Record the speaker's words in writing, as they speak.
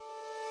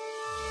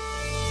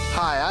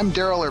Hi, I'm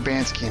Daryl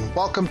Urbanski, and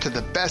welcome to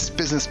the Best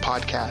Business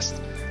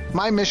Podcast.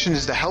 My mission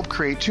is to help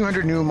create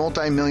 200 new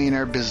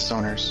multi-millionaire business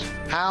owners.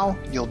 How?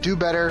 You'll do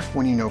better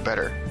when you know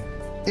better.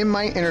 In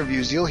my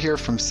interviews, you'll hear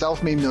from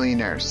self-made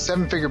millionaires,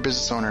 seven-figure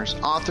business owners,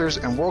 authors,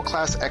 and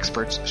world-class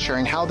experts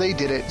sharing how they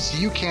did it so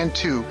you can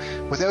too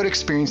without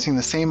experiencing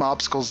the same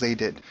obstacles they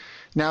did.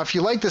 Now, if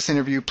you like this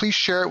interview, please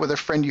share it with a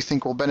friend you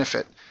think will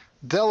benefit.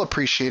 They'll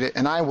appreciate it,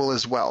 and I will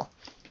as well.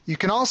 You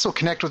can also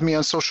connect with me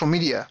on social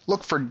media.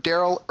 Look for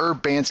Daryl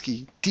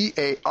Urbanski,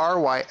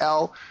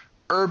 D-A-R-Y-L,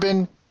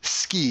 Urban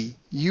Ski,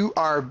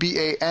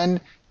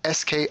 U-R-B-A-N-S-K-I,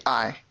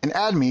 and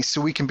add me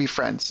so we can be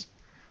friends.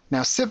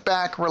 Now sit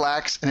back,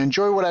 relax, and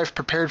enjoy what I've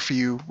prepared for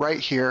you right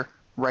here,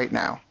 right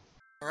now.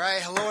 All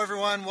right, hello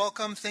everyone,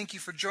 welcome. Thank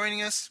you for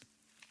joining us.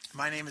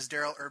 My name is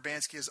Daryl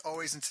Urbanski as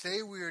always, and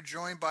today we are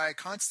joined by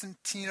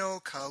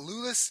Konstantinos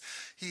Kaloulis.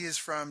 He is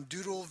from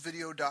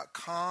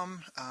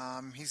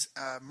doodlevideo.com. He's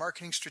a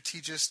marketing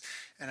strategist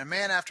and a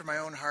man after my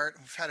own heart.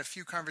 We've had a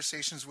few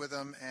conversations with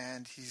him,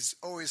 and he's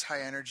always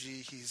high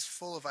energy. He's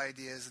full of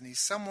ideas, and he's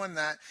someone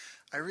that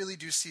I really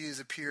do see as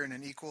a peer and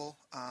an equal.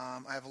 I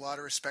have a lot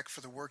of respect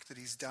for the work that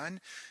he's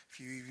done. If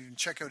you even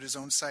check out his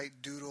own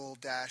site,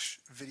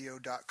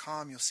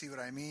 doodle-video.com, you'll see what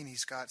I mean.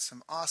 He's got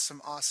some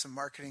awesome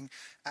marketing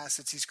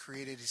assets he's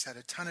created. He's had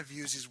a ton of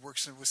views. He's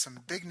worked with some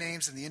big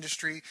names in the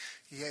industry.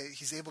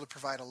 He's able to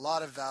provide a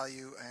lot of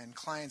value, and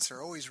clients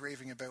are always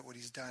raving about what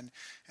he's done.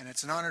 And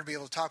it's an honor to be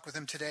able to talk with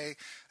him today.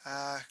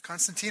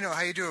 Konstantino,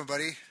 how you doing,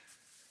 buddy?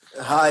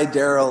 Hi,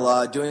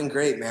 Daryl. Doing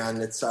great, man.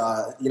 It's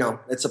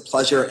it's a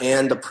pleasure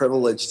and a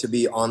privilege to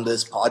be on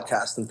this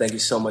podcast, and thank you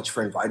so much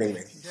for inviting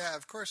me. Yeah,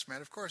 of course,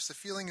 man. Of course. The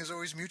feeling is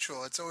always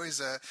mutual. It's always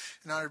an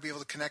honor to be able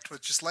to connect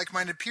with just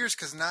like-minded peers,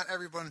 because not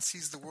everyone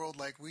sees the world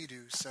like we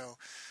do. So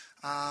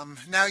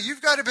now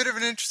you've got a bit of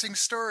an interesting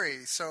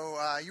story. So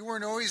you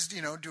weren't always,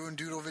 doing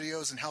doodle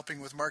videos and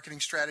helping with marketing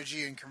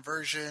strategy and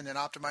conversion and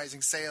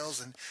optimizing sales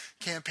and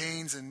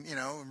campaigns and,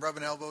 and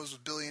rubbing elbows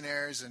with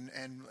billionaires and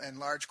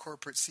large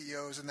corporate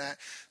CEOs and that.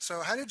 So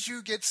how did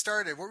you get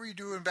started? What were you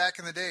doing back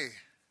in the day?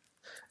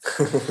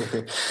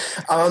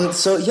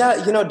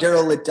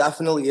 Daryl, it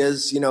definitely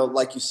is,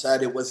 like you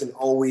said, it wasn't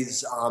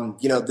always,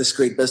 this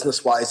great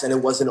business-wise, and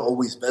it wasn't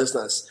always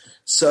business.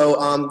 So,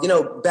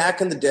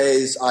 back in the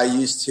days, I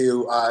used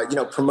to,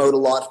 promote a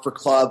lot for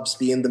clubs,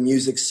 be in the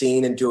music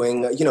scene and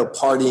doing,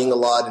 partying a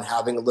lot and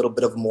having a little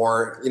bit of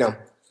more,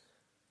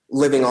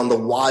 living on the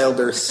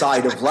wilder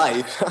side of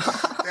life.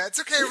 Yeah,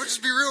 it's okay. We'll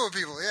just be real with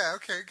people. Yeah,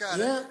 okay, got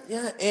it.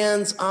 Yeah.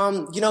 And,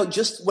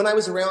 just when I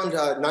was around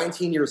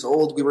 19 years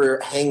old, we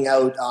were hanging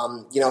out,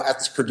 at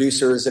this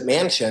producer's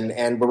mansion,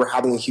 and we were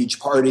having a huge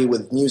party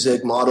with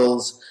music,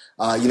 models,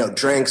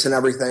 drinks and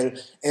everything.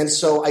 And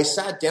so I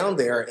sat down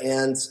there,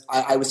 and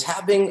I was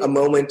having a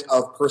moment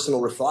of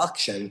personal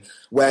reflection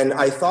when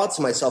I thought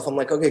to myself, I'm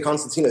like, okay,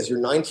 Konstantinos, you're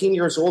 19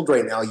 years old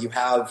right now. You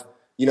have,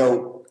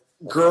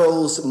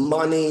 girls,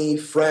 money,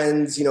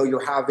 friends,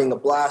 you're having a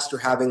blast,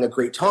 you're having a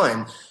great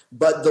time.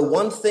 But the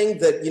one thing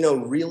that,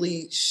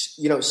 really,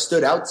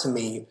 stood out to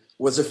me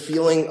was a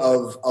feeling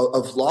of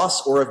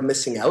loss or of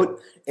missing out.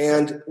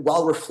 And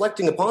while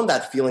reflecting upon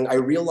that feeling, I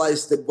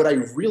realized that what I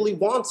really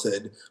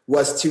wanted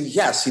was to,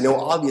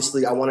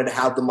 obviously I wanted to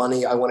have the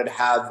money. I wanted to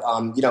have,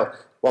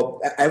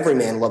 every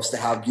man loves to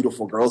have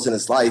beautiful girls in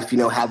his life,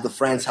 have the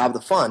friends, have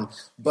the fun.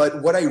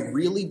 But what I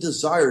really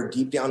desired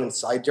deep down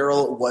inside,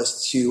 Daryl,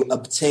 was to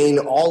obtain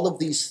all of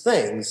these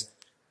things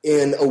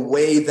in a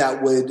way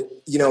that would,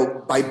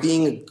 by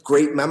being a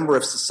great member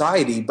of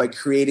society, by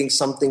creating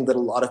something that a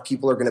lot of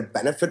people are going to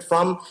benefit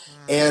from,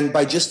 and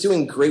by just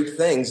doing great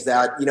things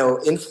that,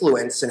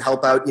 influence and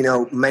help out,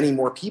 many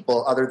more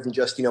people other than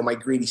just, my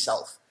greedy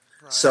self.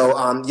 Right. So,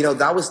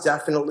 that was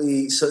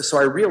definitely, so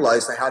I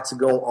realized I had to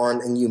go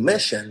on a new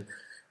mission.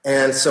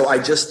 And so I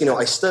just,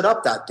 I stood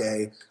up that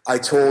day. I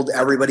told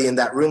everybody in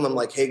that room, I'm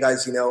like, hey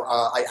guys,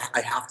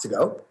 I have to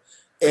go.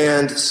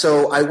 And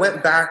so I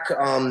went back,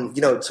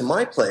 to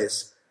my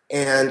place,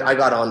 and I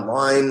got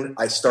online.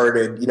 I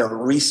started,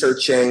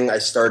 researching. I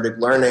started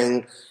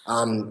learning,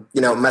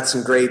 met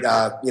some great,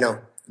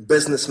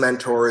 business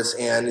mentors,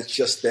 and it's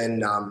just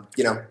been,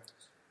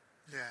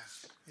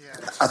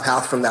 a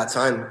path from that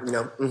time,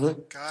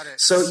 Mm-hmm. Got it.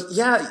 So,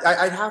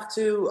 I'd have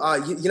to,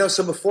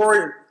 so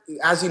before,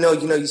 as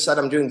you said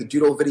I'm doing the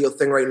doodle video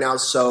thing right now,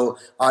 so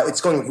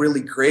it's going really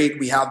great.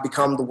 We have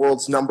become the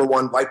world's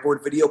 #1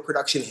 whiteboard video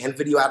production and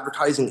video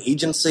advertising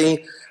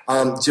agency,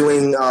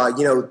 doing,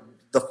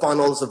 the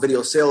funnels, the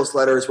video sales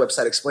letters,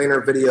 website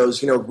explainer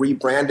videos,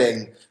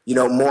 rebranding,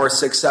 more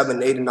 6,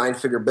 7, 8, and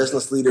 9-figure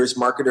business leaders,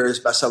 marketers,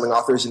 best-selling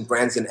authors, and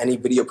brands in any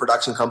video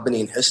production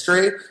company in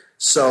history.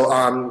 So,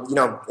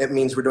 it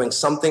means we're doing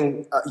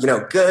something,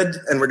 good,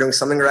 and we're doing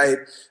something right.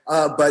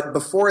 But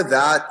before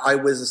that, I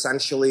was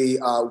essentially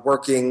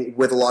working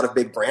with a lot of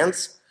big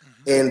brands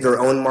in their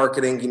own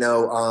marketing,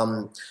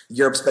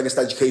 Europe's biggest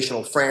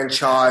educational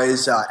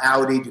franchise,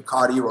 Audi,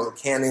 Ducati, Royal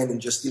Canin, and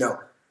just,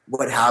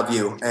 what have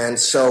you. And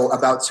so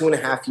about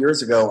 2.5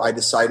 years ago, I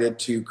decided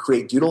to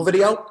create Doodle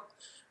Video.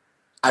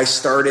 I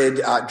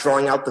started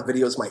drawing out the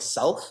videos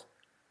myself.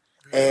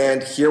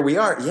 And here we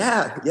are.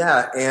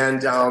 Yeah.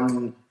 And,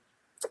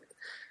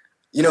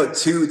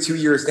 2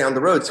 years down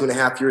the road,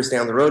 2.5 years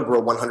down the road, we're a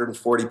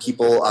 140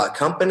 people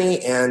company,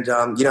 and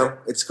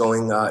it's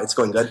going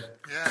good.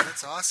 Yeah,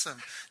 that's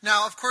awesome.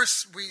 Now, of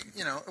course,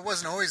 it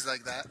wasn't always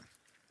like that,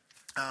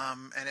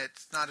 and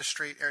it's not a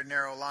straight or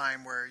narrow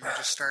line where you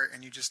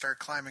just start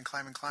climbing.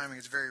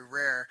 It's very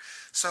rare.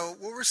 So,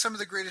 what were some of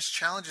the greatest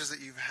challenges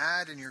that you've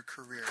had in your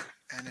career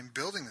and in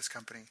building this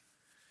company?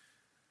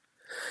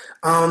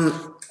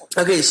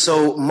 Okay,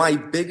 so my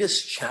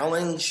biggest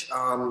challenge,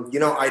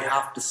 I'd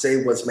have to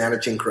say was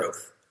managing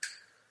growth.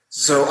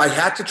 So I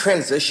had to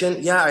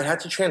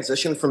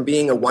transition from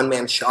being a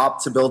one-man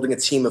shop to building a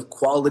team of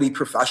quality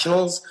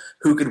professionals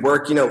who could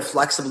work,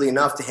 flexibly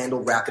enough to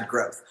handle rapid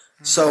growth.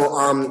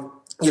 So,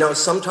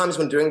 sometimes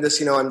when doing this,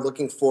 I'm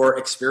looking for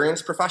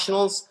experienced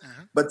professionals,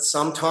 but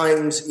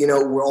sometimes,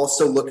 we're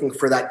also looking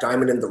for that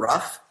diamond in the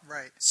rough.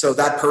 Right. So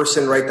that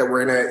person, right, that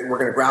we're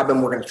gonna grab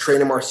him, we're gonna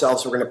train him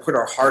ourselves, we're gonna put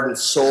our heart and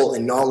soul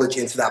and knowledge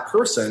into that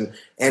person,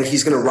 and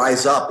he's gonna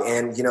rise up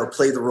and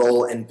play the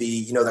role and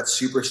be that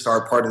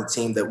superstar part of the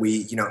team that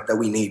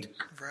we need.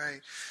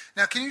 Right.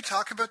 Now, can you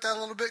talk about that a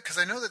little bit? Because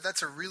I know that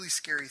that's a really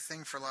scary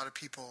thing for a lot of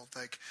people,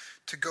 like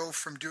to go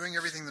from doing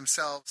everything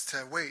themselves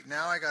to, wait,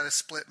 now I got to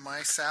split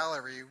my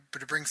salary but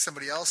to bring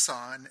somebody else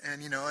on.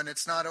 And, and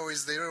it's not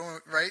always, they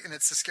don't, right? And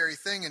it's a scary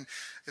thing. And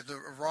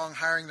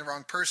hiring the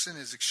wrong person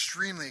is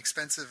extremely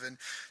expensive, and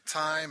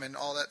time and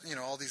all that,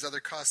 all these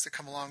other costs that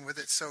come along with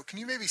it. So can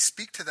you maybe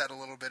speak to that a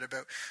little bit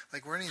about,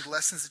 like, were any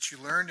lessons that you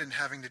learned in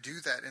having to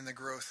do that in the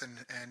growth,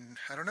 and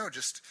I don't know,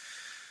 just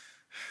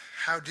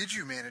how did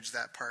you manage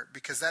that part?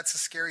 Because that's a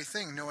scary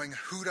thing, knowing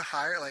who to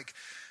hire. Like,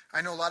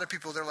 I know a lot of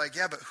people, they're like,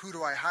 yeah, but who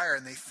do I hire?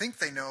 And they think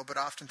they know, but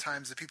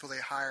oftentimes the people they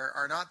hire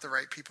are not the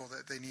right people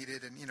that they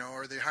needed, and,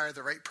 or they hire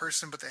the right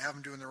person, but they have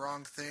them doing the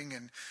wrong thing.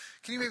 And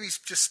can you maybe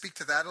just speak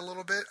to that a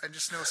little bit? I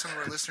just know some of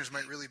our listeners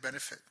might really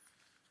benefit.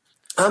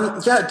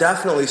 Yeah,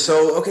 definitely.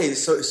 So, okay,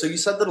 so you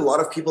said that a lot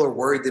of people are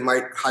worried they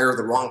might hire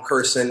the wrong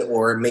person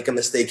or make a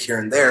mistake here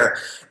and there.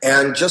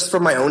 And just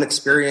from my own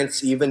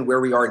experience, even where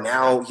we are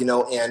now,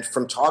 and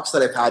from talks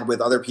that I've had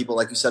with other people,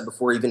 like you said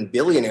before, even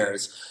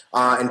billionaires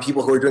and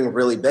people who are doing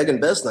really big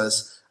in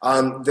business,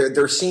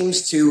 there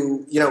seems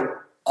to,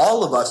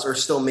 all of us are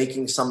still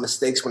making some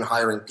mistakes when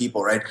hiring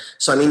people, right?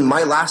 So, I mean,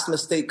 my last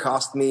mistake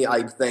cost me,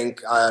 I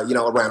think,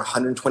 around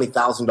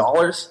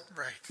 $120,000.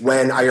 Right.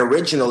 When I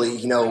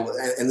originally,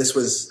 and this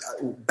was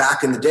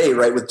back in the day,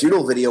 right, with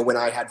Doodle Video, when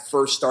I had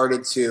first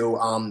started to,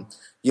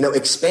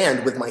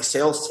 expand with my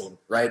sales team,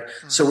 right?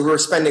 So we were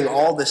spending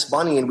all this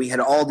money and we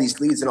had all these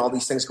leads and all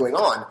these things going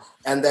on.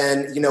 And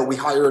then, we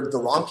hired the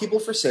wrong people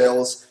for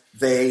sales.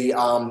 They,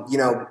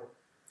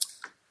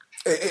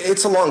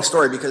 it's a long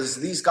story because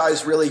these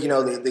guys really,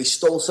 they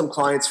stole some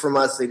clients from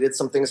us. They did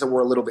some things that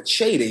were a little bit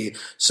shady.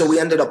 So we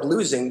ended up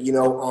losing,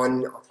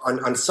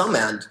 on some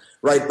end.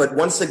 Right. But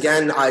once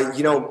again,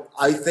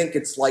 I think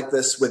it's like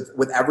this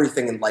with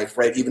everything in life,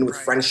 right? Even with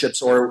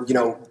friendships or,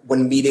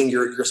 when meeting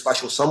your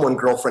special someone,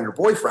 girlfriend or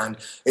boyfriend,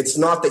 it's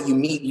not that you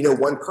meet,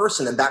 one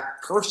person and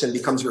that person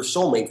becomes your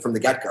soulmate from the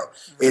get-go.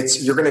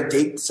 It's you're going to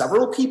date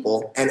several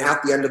people. And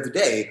at the end of the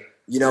day,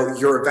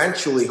 you're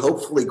eventually,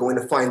 hopefully, going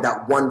to find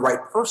that one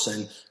right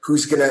person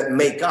who's going to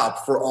make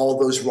up for all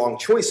those wrong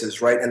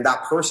choices, right? And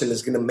that person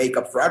is going to make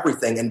up for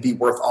everything and be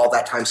worth all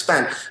that time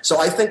spent.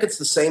 So I think it's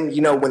the same,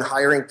 when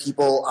hiring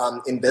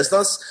people in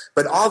business.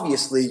 But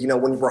obviously,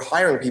 when we're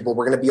hiring people,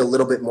 we're going to be a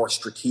little bit more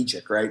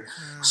strategic, right?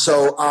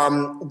 So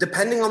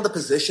depending on the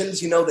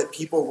positions, that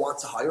people want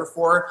to hire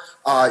for,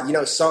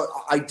 so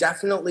I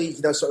definitely,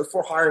 so if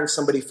we're hiring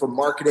somebody for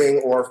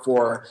marketing or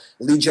for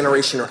lead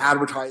generation or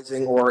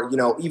advertising or,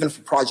 even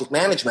for project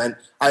management,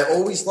 I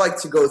always like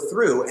to go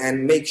through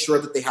and make sure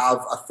that they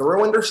have a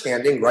thorough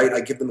understanding, right?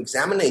 I give them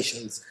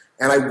examinations,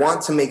 and I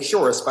want to make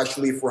sure,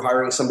 especially if we're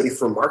hiring somebody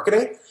for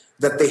marketing,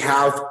 that they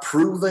have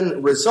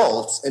proven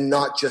results and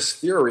not just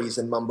theories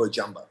and mumbo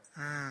jumbo.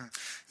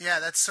 Yeah,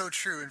 that's so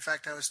true. In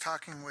fact, I was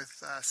talking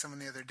with someone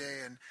the other day,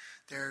 and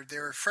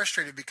they're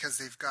frustrated because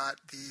they've got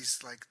these,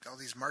 like, all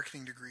these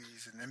marketing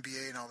degrees and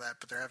MBA and all that,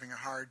 but they're having a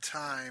hard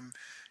time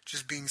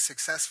just being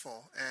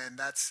successful. And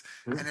that's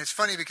and it's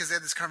funny because they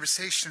had this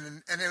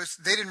conversation, and it was,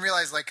 they didn't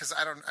realize, like, because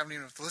I don't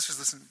even know if the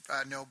listeners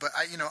know, but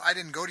I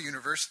didn't go to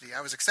university.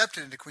 I was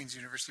accepted into Queen's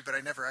University, but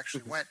I never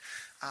actually went.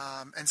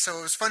 And so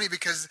it was funny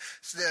because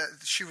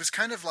she was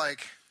kind of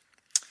like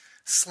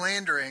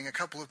slandering a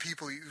couple of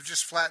people,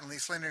 just flatly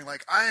slandering,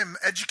 like, I am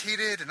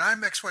educated and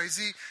I'm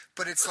XYZ,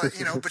 but it's like,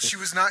 but she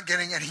was not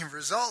getting any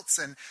results,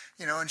 and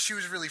and she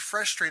was really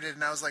frustrated.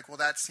 And I was like, well,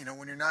 that's,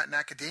 when you're not in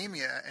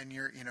academia and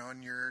you're,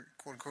 and you're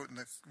quote unquote in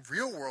the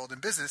real world in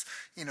business,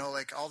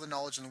 like, all the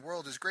knowledge in the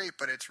world is great,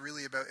 but it's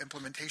really about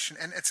implementation.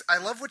 And I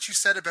love what you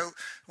said about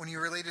when you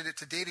related it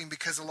to dating,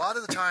 because a lot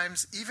of the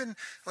times, even,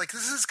 like,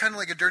 this is kind of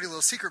like a dirty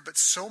little secret, but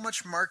so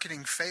much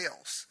marketing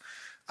fails.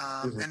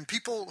 And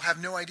people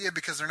have no idea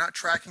because they're not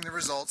tracking the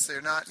results.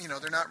 They're not,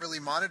 they're not really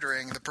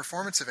monitoring the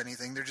performance of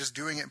anything. They're just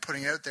doing it and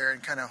putting it out there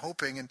and kind of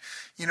hoping. And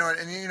you know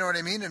what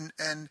I mean?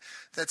 And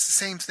that's the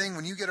same thing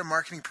when you get a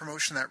marketing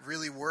promotion that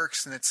really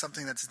works and it's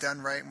something that's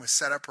done right and was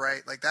set up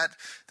right, like that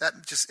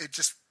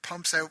just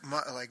pumps out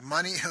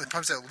money, it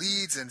pumps out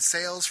leads and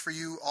sales for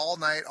you all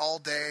night, all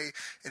day.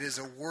 It is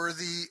a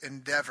worthy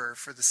endeavor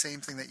for the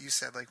same thing that you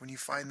said. Like when you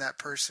find that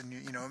person,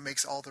 it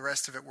makes all the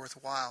rest of it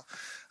worthwhile.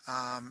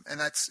 And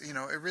that's,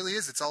 it really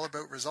is. It's all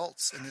about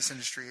results in this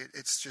industry.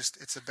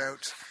 It's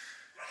about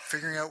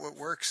figuring out what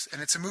works,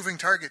 and it's a moving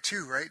target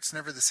too, right? It's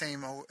never the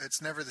same.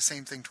 It's never the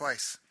same thing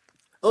twice.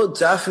 Oh,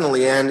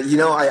 definitely. And,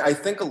 I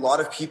think a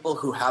lot of people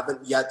who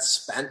haven't yet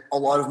spent a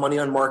lot of money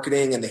on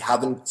marketing and they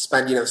haven't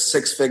spent,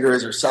 6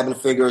 figures or 7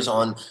 figures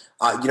on,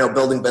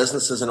 building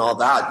businesses and all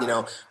that,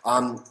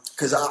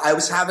 because I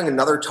was having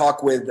another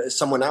talk with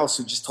someone else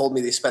who just told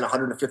me they spent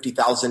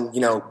 150,000,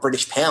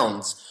 British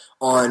pounds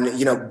on,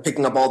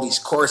 picking up all these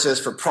courses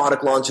for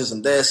product launches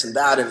and this and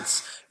that. And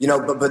it's,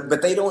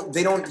 but they don't,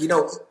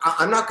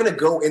 I'm not going to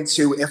go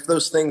into if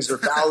those things are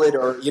valid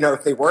or,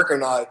 if they work or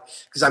not,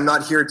 because I'm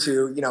not here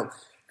to,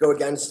 go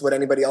against what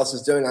anybody else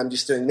is doing. I'm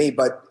just doing me.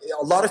 But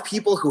a lot of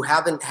people who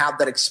haven't had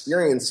that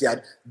experience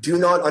yet do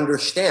not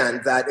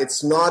understand that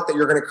it's not that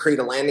you're going to create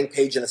a landing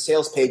page and a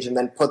sales page and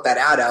then put that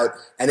ad out.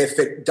 And if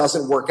it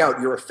doesn't work out,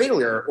 you're a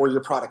failure or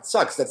your product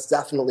sucks. That's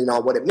definitely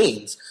not what it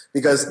means.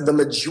 Because the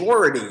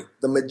majority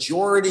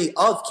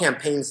of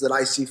campaigns that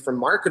I see from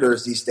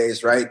marketers these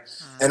days, right?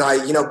 And I,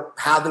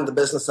 having the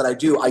business that I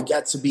do, I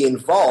get to be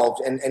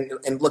involved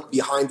and look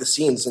behind the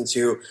scenes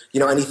into,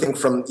 anything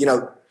from,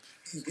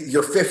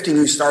 your 50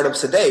 new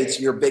startups a day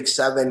to your big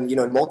 7,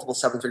 multiple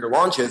 7-figure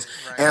launches.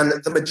 Right.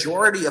 And the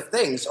majority of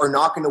things are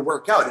not going to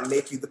work out and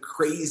make you the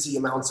crazy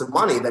amounts of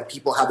money that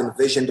people have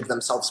envisioned of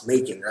themselves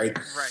making, right?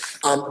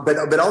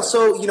 But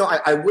also,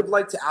 I would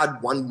like to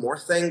add one more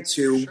thing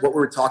to what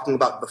we were talking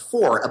about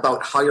before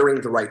about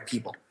hiring the right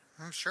people.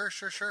 Sure.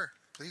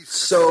 Please.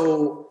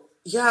 So,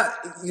 yeah,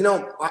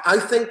 I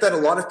think that a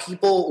lot of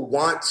people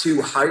want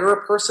to hire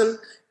a person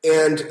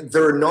and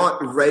they're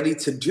not ready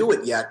to do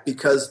it yet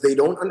because they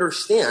don't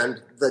understand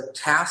the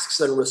tasks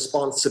and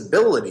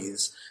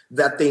responsibilities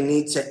that they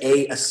need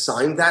to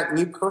assign that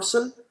new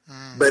person,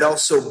 but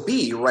also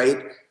B,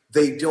 right,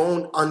 they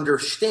don't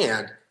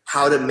understand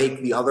how to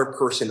make the other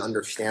person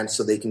understand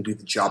so they can do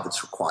the job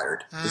that's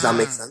required. Does that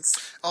make sense?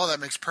 Oh,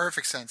 that makes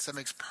perfect sense.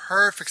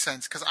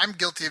 Because I'm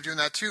guilty of doing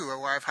that too,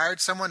 where I've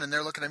hired someone and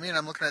they're looking at me and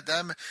I'm looking at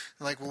them and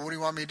like, well, what do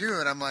you want me to do?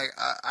 And I'm like,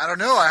 I don't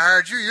know. I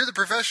hired you. You're the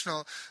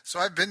professional. So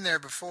I've been there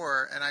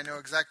before and I know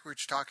exactly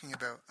what you're talking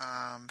about.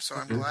 So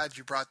I'm glad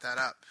you brought that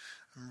up.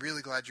 I'm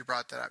really glad you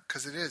brought that up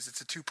because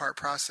it's a 2-part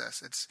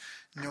process. It's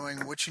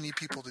knowing what you need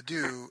people to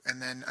do and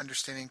then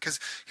understanding. Because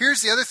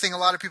here's the other thing a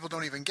lot of people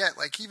don't even get.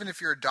 Like even if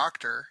you're a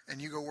doctor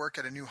and you go work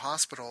at a new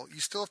hospital, you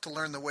still have to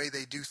learn the way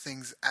they do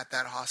things at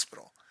that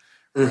hospital.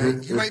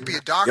 Right? You might be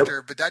a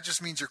doctor, but that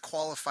just means you're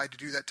qualified to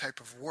do that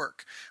type of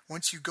work.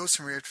 Once you go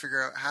somewhere, you have to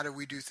figure out how do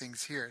we do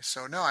things here.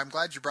 So no, I'm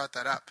glad you brought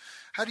that up.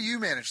 How do you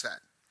manage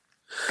that?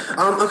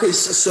 Okay,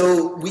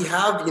 so we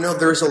have,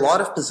 there's a lot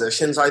of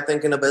positions, I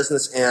think, in a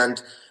business, and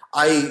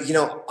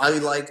I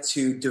like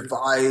to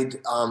divide,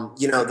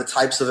 the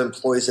types of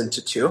employees into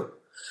 2.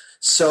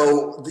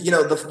 So,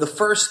 the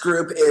first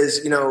group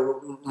is,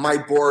 my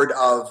board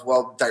of,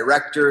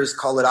 directors,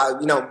 call it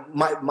out,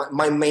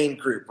 my main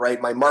group,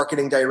 right? My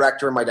marketing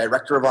director, my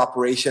director of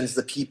operations,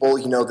 the people,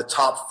 the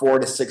top 4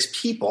 to 6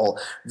 people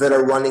that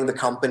are running the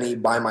company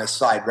by my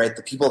side, right?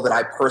 The people that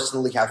I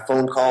personally have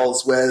phone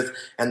calls with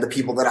and the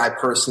people that I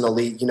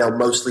personally,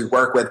 mostly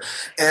work with.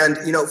 And,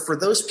 for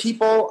those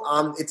people,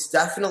 it's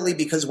definitely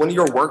because when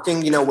you're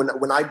working,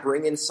 when I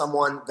bring in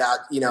someone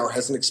that,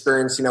 has an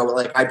experience,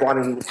 like I brought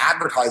in an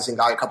advertising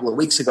guy a couple of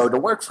weeks ago to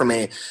work for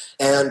me,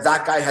 and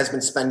that guy has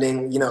been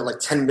spending like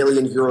 10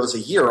 million euros a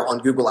year on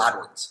Google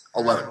AdWords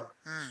alone,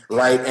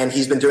 right? And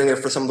he's been doing it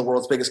for some of the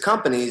world's biggest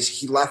companies.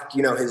 He left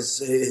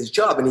his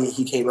job and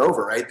he came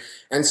over, right?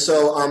 And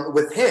so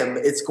with him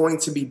it's going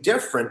to be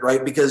different,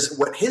 right? Because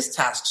what his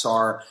tasks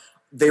are,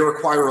 they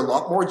require a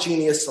lot more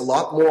genius, a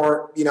lot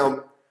more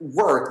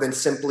work than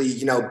simply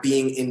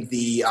being in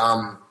the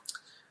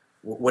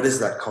what is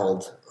that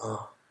called?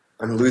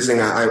 I'm losing.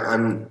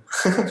 I'm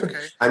okay.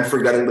 I'm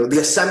forgetting the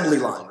assembly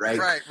line, right?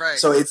 Right.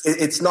 So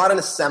it's not an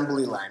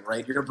assembly line,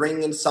 right? You're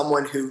bringing in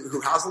someone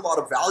who has a lot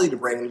of value to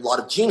bring, a lot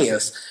of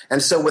genius,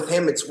 and so with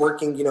him, it's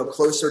working,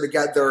 closer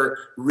together,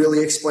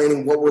 really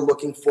explaining what we're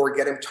looking for,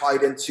 get him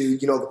tied into,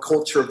 the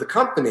culture of the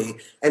company,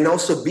 and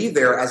also be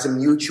there as a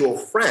mutual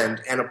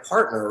friend and a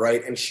partner,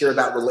 right? And share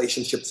that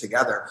relationship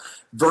together.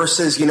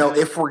 Versus,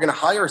 if we're going to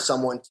hire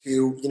someone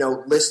to,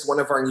 list one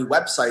of our new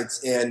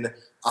websites in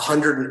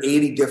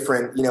 180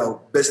 different,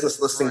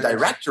 business listing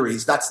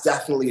directories, that's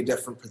definitely a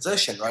different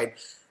position, right?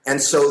 And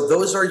so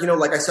those are,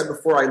 like I said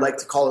before, I like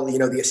to call it,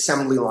 the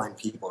assembly line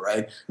people,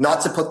 right?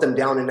 Not to put them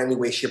down in any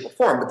way, shape, or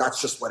form, but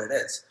that's just what it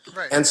is.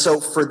 Right. And so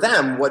for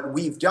them, what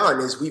we've done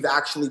is we've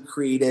actually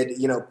created,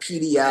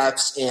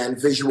 PDFs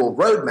and visual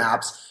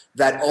roadmaps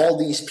that all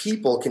these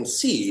people can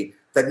see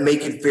that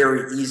make it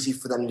very easy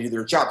for them to do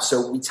their job.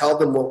 So we tell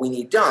them what we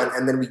need done,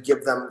 and then we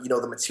give them,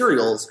 the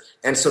materials.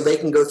 And so they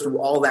can go through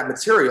all that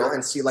material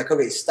and see like,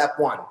 okay, step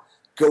 1.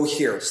 Go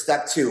here.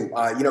 Step 2,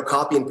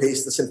 copy and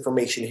paste this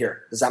information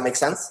here. Does that make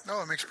sense?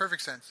 No, it makes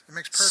perfect sense. It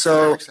makes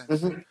perfect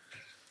sense. Mm-hmm.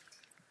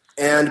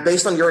 And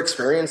based on your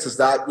experience, is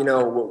that,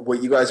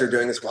 what you guys are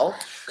doing as well?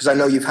 Because I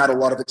know you've had a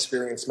lot of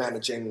experience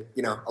managing,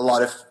 a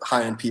lot of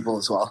high-end people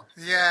as well.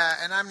 Yeah,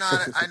 and I'm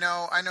not. I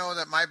know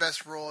that my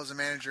best role as a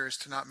manager is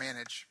to not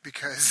manage,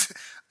 because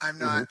I'm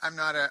not.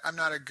 Mm-hmm. I'm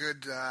not a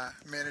good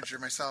manager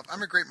myself.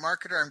 I'm a great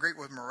marketer. I'm great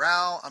with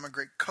morale. I'm a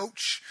great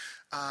coach.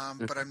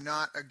 But I'm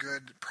not a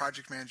good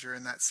project manager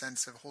in that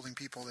sense of holding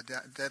people to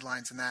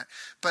deadlines and that.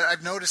 But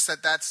I've noticed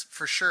that that's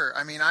for sure.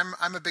 I mean,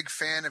 I'm a big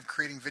fan of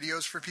creating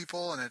videos for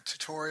people and a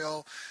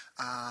tutorial.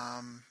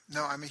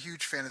 No, I'm a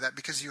huge fan of that,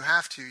 because you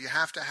have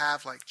to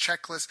have like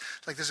checklists.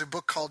 Like there's a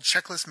book called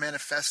Checklist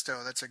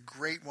Manifesto. That's a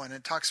great one.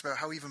 It talks about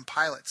how even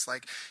pilots,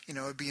 like,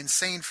 it'd be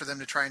insane for them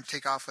to try and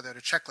take off without a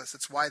checklist.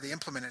 That's why they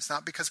implement it. It's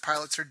not because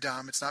pilots are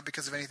dumb. It's not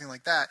because of anything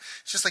like that.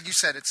 It's just like you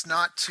said, it's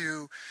not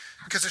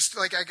because there's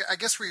like, I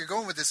guess where you're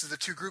going with this is the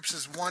two groups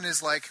is one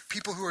is like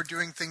people who are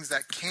doing things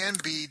that can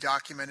be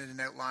documented and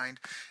outlined,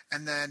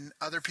 and then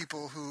other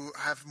people who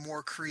have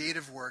more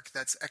creative work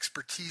that's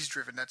expertise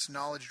driven, that's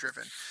knowledge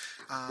driven.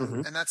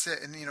 And that's it.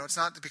 And, it's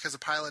not because a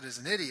pilot is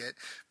an idiot,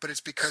 but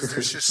it's because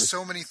there's just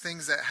so many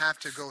things that have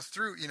to go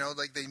through,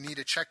 like they need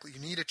you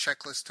need a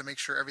checklist to make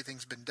sure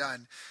everything's been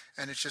done.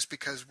 And it's just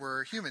because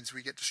we're humans.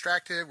 We get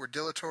distracted. We're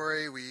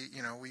dilatory.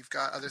 We've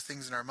got other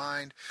things in our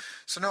mind.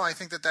 So no, I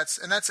think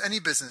that's any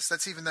business.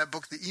 That's even that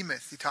book, The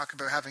E-Myth. You talk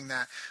about having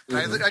that.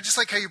 But I just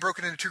like how you broke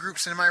it into two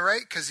groups. And am I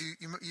right? Because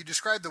you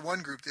described the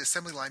one group, the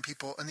assembly line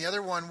people, and the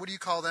other one, what do you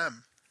call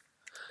them?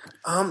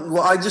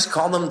 Well, I just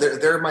call them,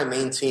 they're my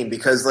main team,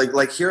 because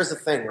like here's the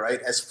thing, right?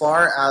 As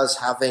far as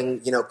having,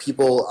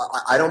 people,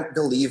 I don't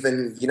believe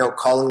in,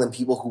 calling them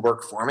people who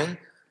work for me.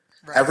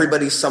 Right.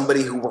 Everybody's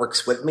somebody who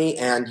works with me,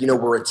 and,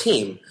 we're a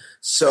team.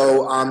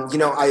 So,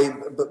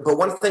 but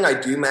one thing I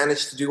do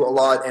manage to do a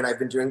lot, and I've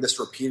been doing this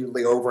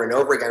repeatedly over and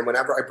over again,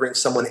 whenever I bring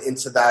someone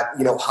into that,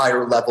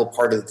 higher level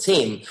part of the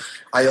team,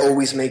 I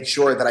always make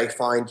sure that I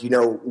find,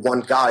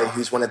 one guy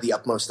who's one of the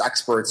utmost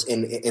experts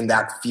in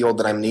that field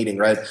that I'm needing,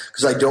 right?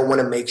 Because I don't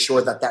want to make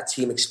sure that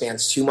team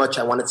expands too much.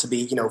 I want it to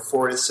be,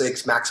 4 to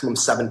 6, maximum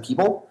 7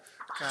 people.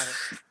 Got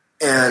it.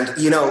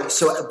 And,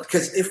 so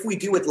because if we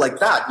do it like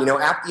that,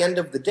 at the end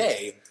of the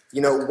day,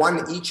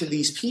 each of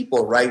these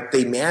people, right,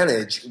 they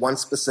manage one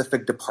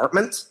specific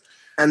department.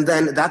 And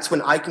then that's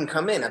when I can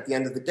come in at the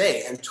end of the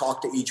day and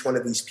talk to each one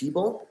of these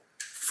people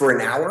for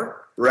an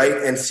hour, right,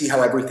 and see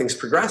how everything's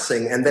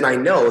progressing. And then I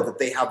know that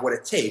they have what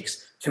it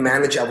takes to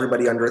manage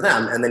everybody under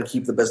them and then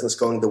keep the business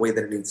going the way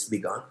that it needs to be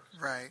gone.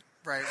 Right.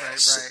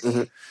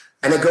 Mm-hmm.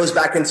 And it goes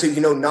back into,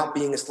 not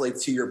being a slave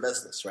to your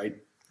business, right?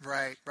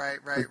 Right.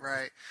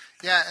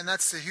 Yeah, and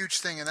that's the huge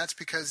thing, and that's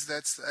because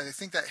I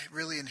think that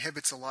really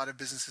inhibits a lot of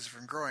businesses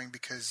from growing,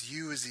 because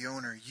you as the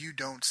owner, you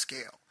don't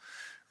scale,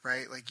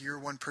 right? Like you're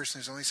one person,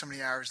 there's only so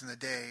many hours in the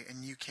day,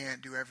 and you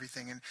can't do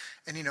everything,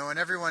 and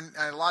everyone,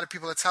 a lot of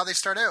people, that's how they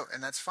start out,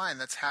 and that's fine.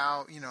 That's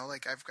how,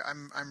 like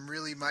I'm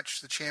really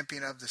much the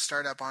champion of the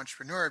startup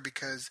entrepreneur,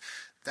 because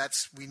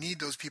we need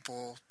those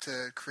people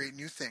to create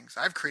new things.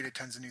 I've created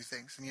tons of new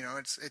things, and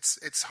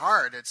it's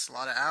hard. It's a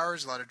lot of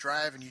hours, a lot of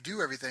drive, and you do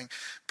everything,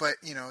 but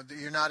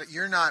you're not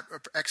an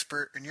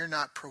expert, and you're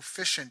not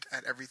proficient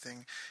at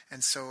everything,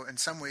 and so in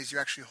some ways you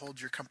actually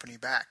hold your company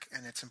back,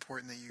 and it's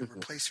important that you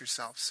replace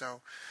yourself. So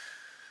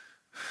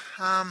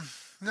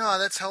no,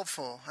 that's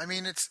helpful. I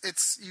mean,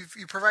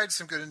 you provide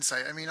some good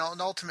insight. I mean,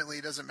 ultimately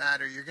it doesn't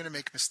matter. You're going to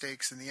make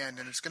mistakes in the end,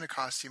 and it's going to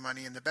cost you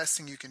money. And the best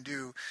thing you can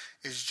do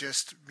is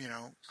just,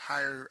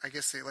 hire, I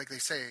guess they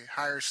say,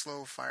 hire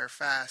slow, fire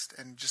fast,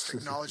 and just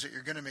acknowledge that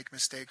you're going to make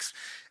mistakes.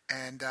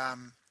 And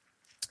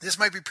this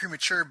might be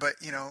premature, but,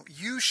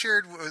 you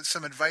shared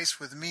some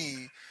advice with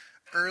me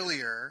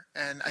earlier,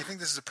 and I think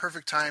this is a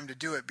perfect time to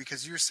do it,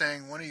 because you're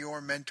saying one of your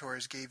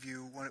mentors gave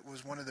you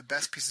one of the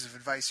best pieces of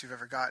advice you've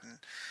ever gotten.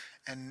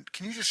 And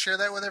can you just share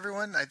that with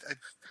everyone? I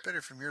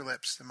better from your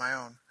lips than my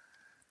own.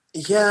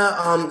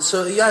 Yeah.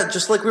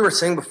 Just like we were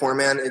saying before,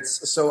 man,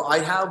 I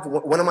have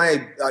one of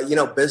my,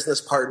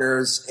 business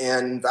partners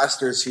and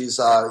investors. He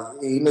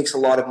makes a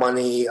lot of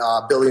money,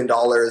 $1 billion.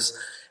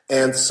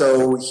 And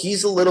so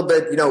he's a little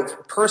bit,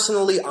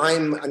 personally,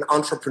 I'm an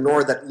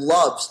entrepreneur that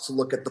loves to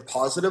look at the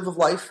positive of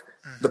life,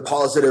 the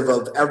positive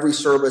of every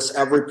service,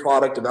 every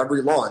product, of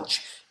every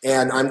launch.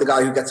 And I'm the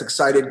guy who gets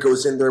excited,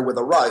 goes in there with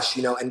a rush,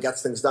 and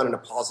gets things done in a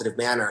positive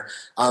manner.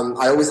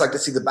 I always like to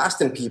see the best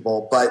in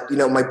people. But,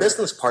 my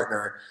business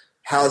partner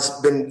has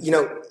been,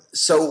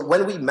 so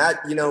when we met,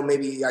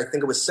 maybe I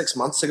think it was 6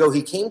 months ago,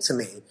 he came to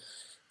me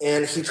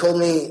And he told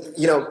me,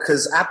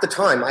 because at the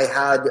time I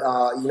had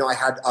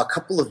a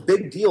couple of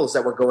big deals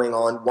that were going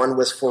on. One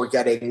was for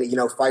getting,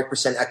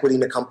 5% equity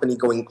in a company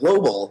going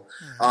global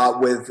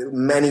with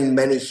many,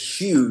 many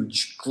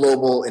huge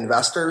global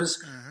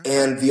investors.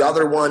 And the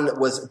other one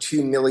was a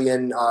 2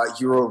 million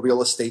euro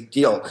real estate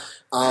deal.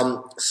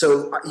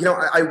 So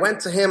I went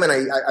to him and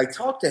I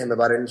talked to him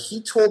about it. And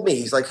he told me,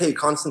 he's like, hey,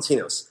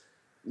 Konstantinos,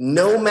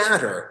 no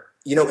matter,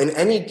 in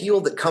any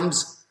deal that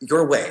comes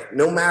your way,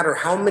 no matter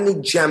how many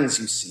gems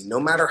you see,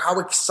 no matter how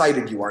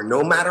excited you are,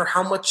 no matter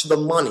how much the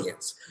money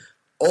is,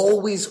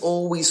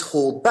 always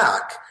hold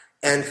back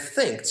and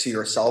think to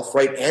yourself,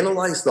 right?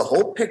 Analyze the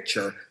whole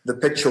picture, the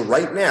picture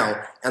right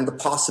now, and the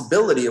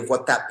possibility of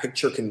what that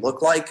picture can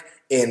look like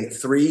in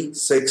 3,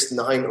 6,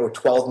 9, or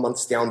 12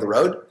 months down the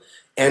road,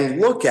 and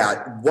look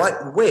at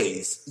what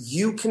ways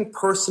you can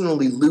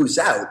personally lose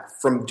out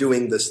from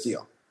doing this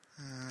deal.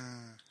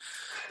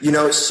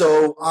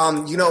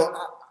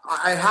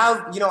 I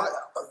have,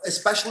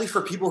 especially for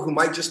people who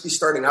might just be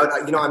starting out,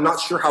 I'm not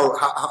sure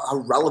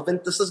how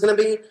relevant this is going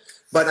to be.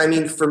 But I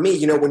mean, for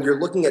me, when you're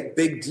looking at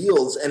big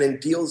deals and in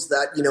deals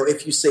that,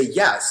 if you say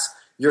yes,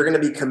 you're going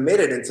to be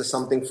committed into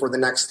something for the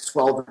next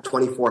 12 or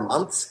 24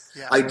 months.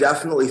 Yeah. I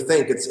definitely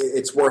think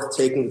it's worth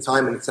taking the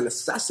time, and it's a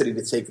necessity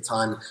to take the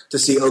time to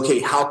see,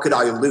 okay, how could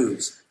I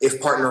lose if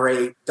partner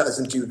A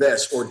doesn't do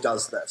this or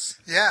does this?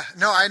 Yeah,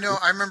 no, I know.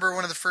 I remember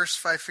one of the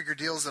first 5-figure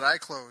deals that I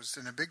closed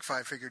in a big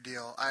 5-figure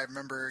deal. I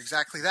remember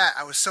exactly that.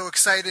 I was so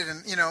excited,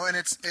 and and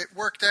it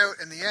worked out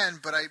in the end.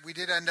 But we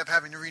did end up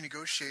having to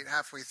renegotiate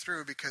halfway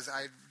through because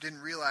I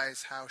didn't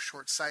realize how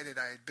short-sighted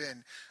I had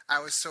been. I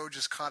was so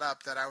just caught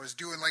up that I was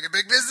doing like a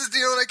big business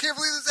deal, and I can't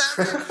believe this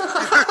happened.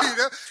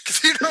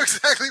 Because you know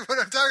exactly what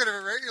I'm talking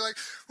about, right? You're like,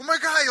 oh my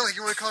God,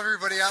 you want to call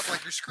everybody up,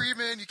 like you're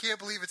screaming, you can't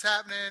believe it's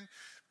happening.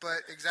 But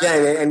exactly.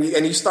 Yeah,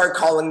 and you start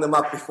calling them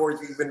up before you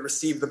even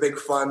receive the big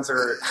funds,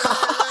 or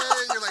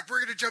you're like, we're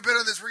gonna jump in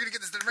on this, we're gonna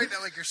get this done right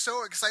now. Like you're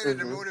so excited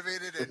and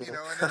motivated, and and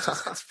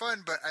it's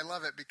fun. But I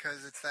love it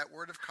because it's that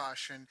word of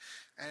caution,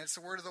 and it's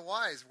the word of the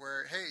wise.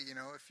 Where hey,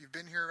 if you've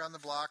been here around the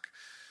block,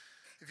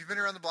 a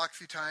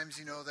few times,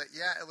 you know that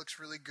it looks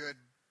really good,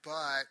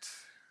 but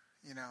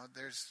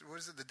there's, what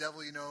is it, the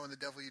devil you know and the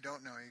devil you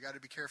don't know. You got to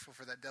be careful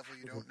for that devil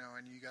you don't know,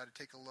 and you got to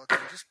take a look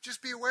and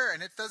just be aware.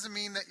 And it doesn't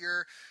mean that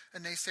you're a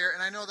naysayer.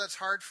 And I know that's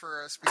hard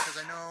for us because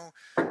I know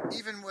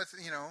even with,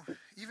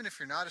 even if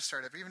you're not a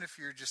startup, even if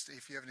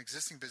if you have an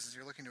existing business,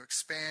 you're looking to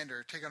expand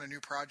or take on a new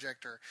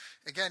project or,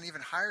 again,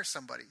 even hire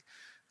somebody.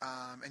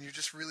 And you're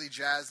just really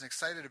jazzed and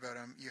excited about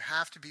them, you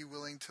have to be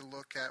willing to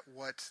look at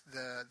what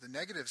the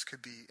negatives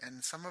could be.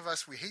 And some of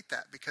us, we hate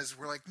that because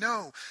we're like,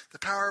 no, the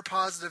power of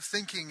positive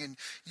thinking, and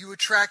you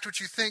attract what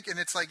you think. And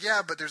it's like,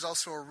 yeah, but there's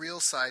also a real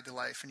side to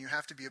life, and you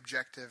have to be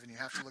objective, and you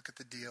have to look at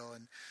the deal.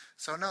 And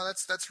so, no,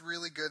 that's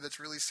really good. That's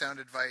really sound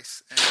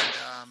advice. And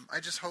I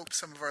just hope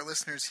some of our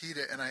listeners heed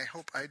it, and I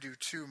hope I do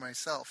too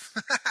myself,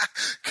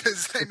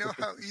 because I know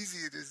how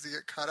easy it is to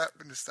get caught up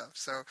into stuff.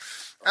 So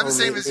I'm the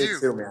same as you.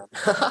 Too, man.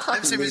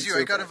 I'm the same as you.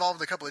 I got involved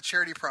in a couple of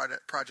charity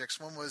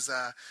projects. One was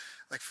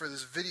like for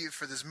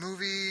this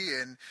movie,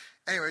 and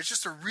anyway, it's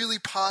just a really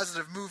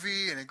positive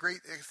movie and a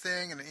great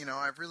thing, and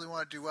I really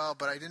want to do well,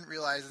 but I didn't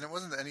realize, and it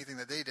wasn't anything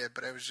that they did,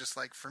 but I was just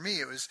like, for me,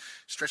 it was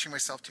stretching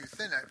myself too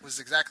thin. It was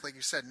exactly like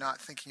you said, not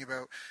thinking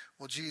about,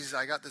 well, geez,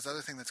 I got this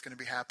other thing that's going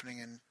to be happening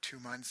in 2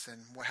 months,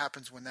 and what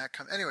happens when that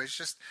comes. Anyways,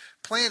 just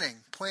planning,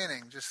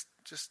 just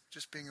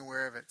being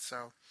aware of it.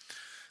 So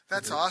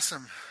that's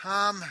awesome.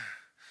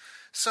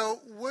 So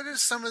what are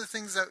some of the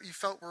things that you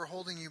felt were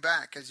holding you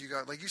back as you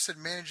got, like you said,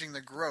 managing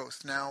the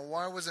growth? Now,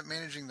 why was it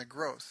managing the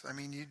growth? I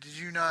mean,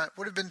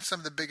 what have been some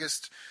of the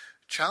biggest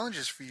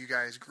challenges for you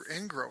guys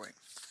in growing?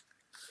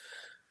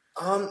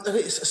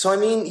 Okay, so I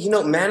mean,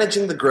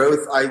 managing the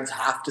growth, I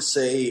have to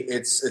say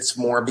it's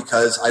more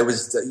because I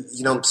was,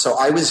 so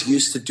I was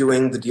used to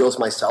doing the deals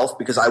myself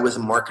because I was a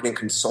marketing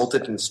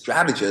consultant and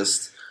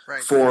strategist.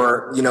 Right.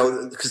 For,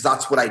 because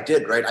that's what I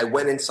did, right? I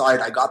went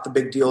inside, I got the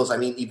big deals. I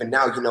mean, even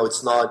now,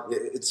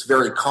 it's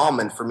very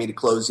common for me to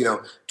close,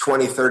 $20,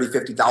 $30,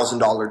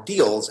 $50,000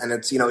 deals, and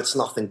it's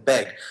nothing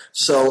big.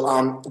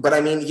 So, but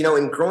I mean,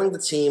 in growing the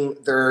team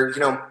there,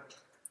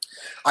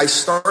 I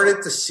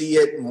started to see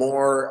it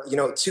more,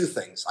 two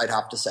things I'd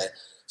have to say.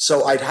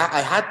 So I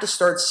had to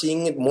start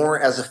seeing it more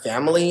as a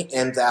family,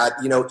 and that,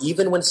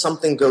 even when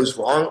something goes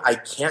wrong, I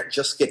can't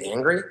just get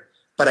angry.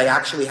 But I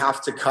actually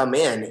have to come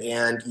in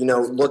and,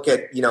 look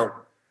at,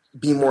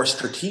 be more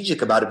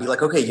strategic about it. Be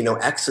like, okay,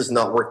 X is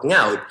not working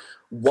out.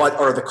 What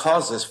are the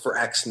causes for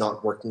X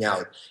not working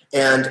out?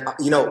 And,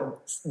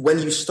 when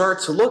you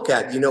start to look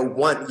at,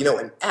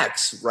 an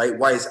X, right?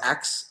 Why is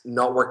X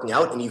not working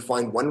out? And you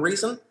find one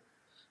reason,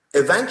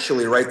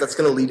 eventually, right, that's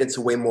going to lead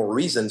into way more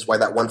reasons why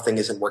that one thing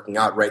isn't working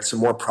out, right? So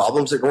more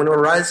problems are going to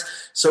arise.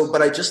 So,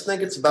 but I just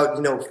think it's about,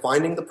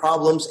 finding the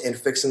problems and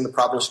fixing the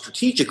problems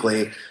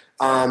strategically.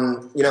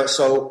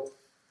 So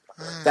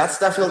That's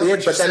definitely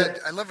it. But then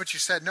I love what you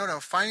said. No,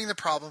 finding the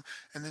problem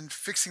and then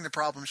fixing the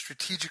problem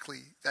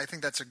strategically. I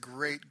think that's a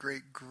great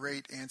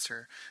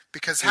answer,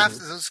 because half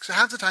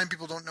the time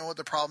people don't know what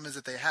the problem is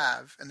that they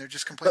have, and they're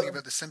just complaining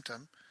about the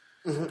symptom.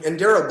 And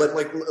Daryl, but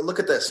like, look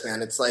at this,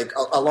 man. It's like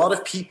a lot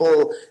of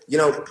people,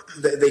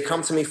 they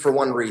come to me for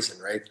one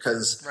reason, right?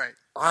 Because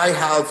I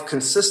have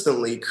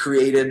consistently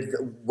created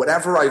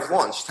whatever I've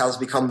launched has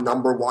become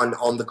number one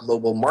on the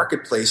global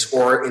marketplace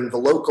or in the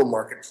local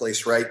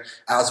marketplace, right?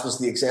 As was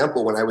the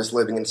example when I was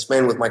living in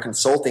Spain with my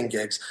consulting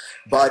gigs.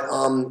 But,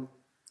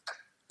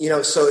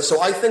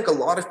 so I think a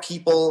lot of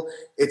people,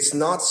 it's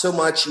not so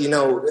much,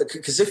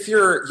 because if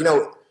you're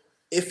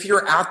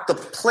at the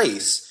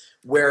place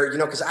where,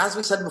 because as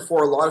we said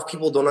before, a lot of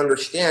people don't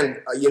understand,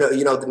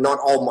 that not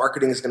all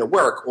marketing is going to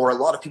work, or a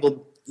lot of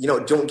people,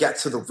 don't get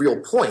to the real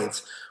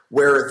point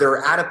where they're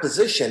at a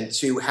position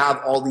to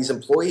have all these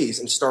employees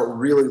and start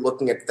really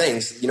looking at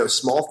things,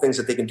 small things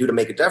that they can do to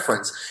make a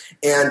difference.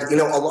 And,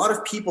 a lot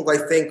of people, I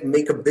think,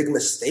 make a big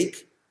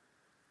mistake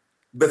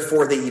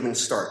before they even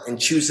start and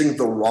choosing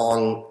the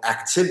wrong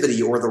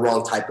activity or the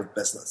wrong type of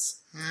business.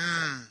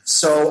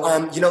 So,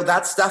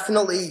 that's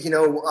definitely,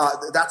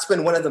 that's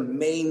been one of the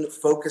main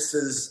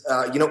focuses,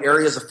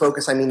 areas of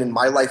focus, in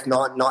my life,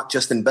 not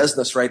just in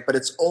business, right? But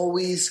it's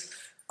always,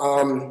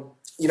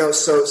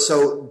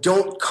 so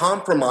don't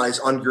compromise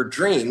on your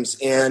dreams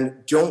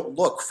and don't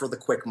look for the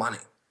quick money.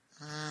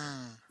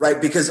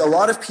 Right? Because a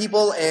lot of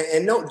people,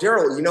 and no,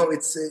 Daryl,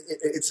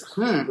 it's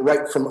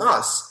right from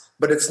us,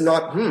 but it's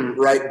not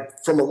right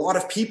from a lot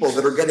of people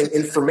that are getting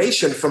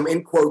information from,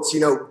 in quotes,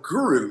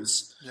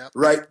 gurus. Yep.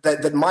 Right,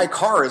 that my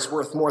car is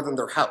worth more than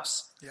their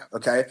house. Yep.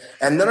 Okay,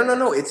 and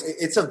no,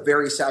 it's a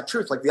very sad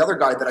truth. Like the other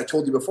guy that I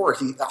told you before,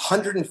 he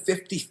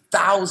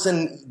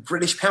 150,000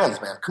 British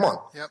pounds, man. Come on.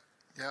 Yep.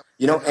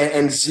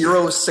 And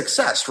zero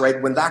success. Right,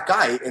 when that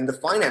guy in the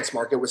finance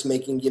market was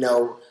making,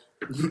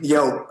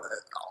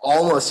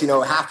 almost,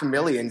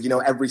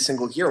 $500,000, every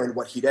single year in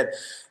what he did.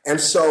 And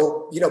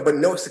so, but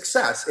no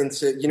success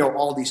into,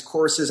 all these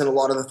courses and a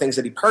lot of the things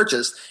that he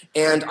purchased.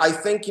 And I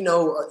think,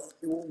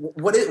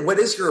 what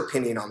is your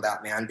opinion on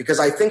that, man? Because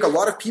I think a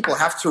lot of people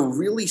have to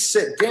really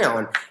sit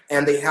down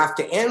and they have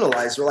to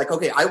analyze. They're like,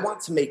 okay, I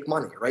want to make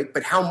money, right?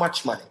 But how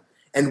much money?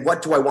 And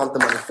what do I want the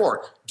money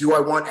for? Do I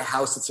want a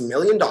house that's $1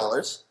 million?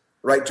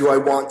 Right? Do I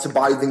want to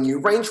buy the new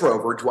Range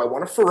Rover? Do I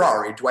want a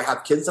Ferrari? Do I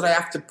have kids that I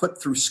have to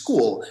put through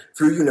school,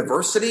 through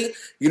university?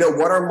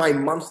 What are my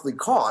monthly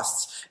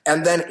costs?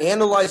 And then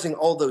analyzing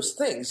all those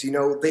things,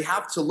 they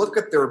have to look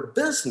at their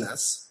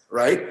business,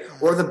 right?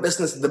 Or the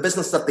business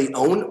that they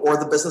own or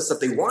the business that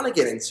they want to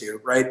get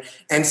into, right?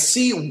 And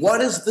see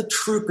what is the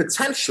true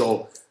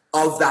potential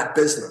of that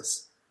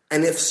business.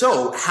 And if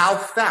so, how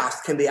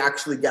fast can they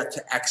actually get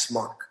to X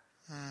mark?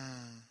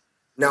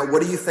 Now,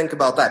 what do you think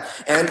about that?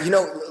 And,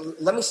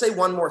 let me say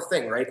one more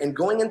thing, right? And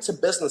going into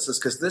businesses,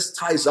 because this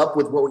ties up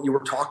with what you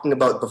were talking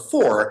about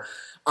before,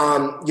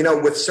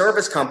 with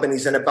service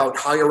companies and about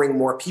hiring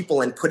more people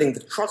and putting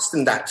the trust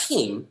in that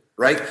team,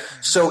 right?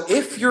 So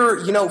if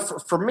you're,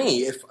 for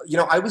me, if,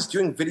 I was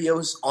doing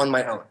videos on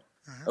my own,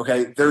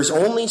 okay? There's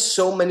only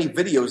so many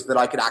videos that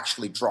I could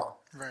actually draw.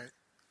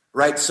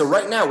 Right. So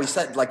right now we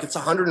said it's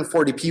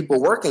 140 people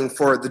working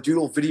for the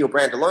Doodle video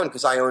brand alone,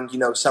 because I own,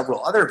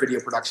 several other video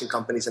production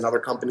companies and other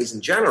companies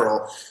in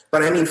general.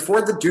 But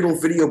for the Doodle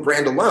video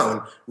brand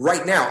alone,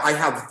 right now I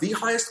have the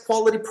highest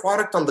quality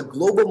product on the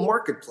global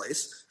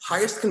marketplace,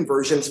 highest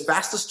conversions,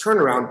 fastest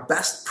turnaround,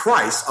 best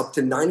price, up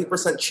to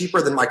 90%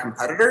 cheaper than my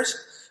competitors.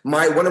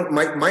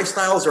 My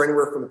styles are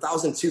anywhere from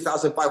 $1,000,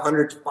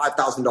 $2,500 to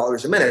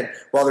 $5,000 a minute,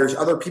 while there's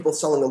other people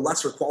selling a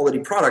lesser quality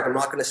product. I'm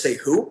not going to say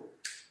who.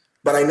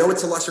 But I know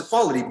it's a lesser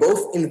quality,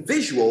 both in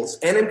visuals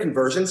and in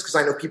conversions, because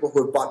I know people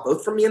who have bought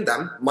both from me and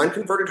them. Mine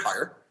converted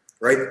higher,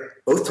 right?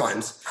 Both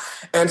times.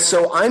 And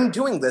so I'm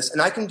doing this,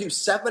 and I can do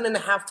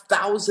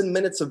 7,500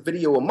 minutes of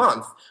video a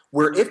month,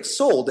 where if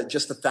sold at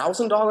just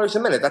 $1,000 a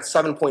minute, that's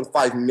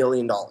 $7.5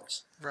 million.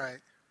 Right.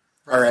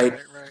 All right.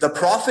 The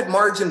profit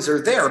margins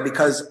are there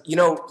because,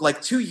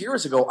 2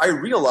 years ago, I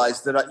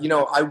realized that,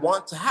 I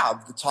want to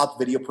have the top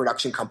video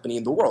production company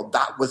in the world.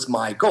 That was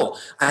my goal.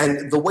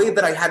 And the way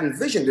that I had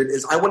envisioned it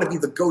is I want to be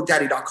the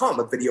GoDaddy.com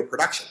of video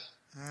production.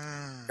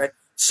 Okay?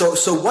 So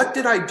what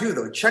did I do,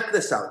 though? Check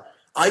this out.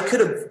 I could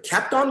have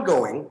kept on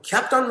going,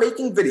 kept on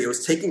making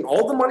videos, taking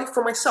all the money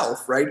for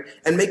myself, right,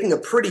 and making a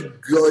pretty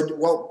good,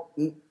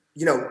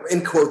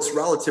 in quotes,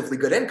 relatively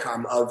good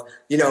income of,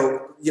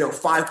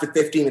 $5,000 to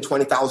 $15,000 to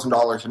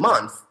 $20,000 a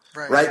month,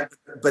 right?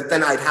 But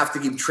then I'd have to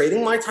keep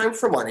trading my time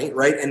for money,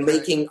 right, and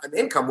making an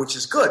income, which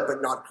is good,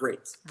 but not great.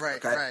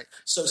 Right.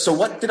 So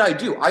what did I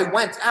do? I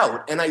went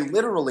out and I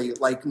literally,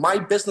 my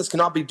business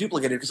cannot be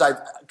duplicated because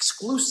I've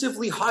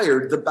exclusively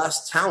hired the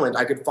best talent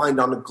I could find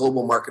on a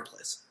global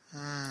marketplace.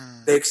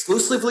 They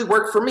exclusively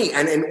work for me.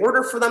 And in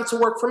order for them to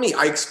work for me,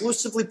 I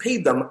exclusively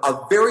paid them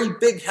a very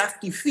big,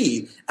 hefty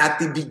fee at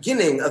the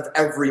beginning of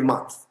every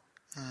month.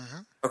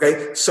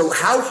 Okay, so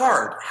how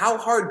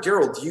hard,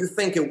 Daryl, do you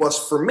think it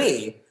was for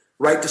me,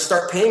 right? To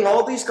start paying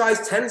all these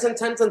guys tens and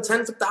tens and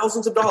tens of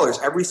thousands of dollars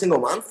every single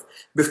month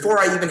before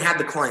I even had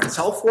the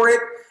clientele for it.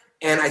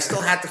 And I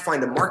still had to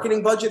find a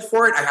marketing budget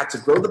for it. I had to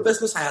grow the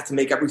business. I had to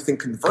make everything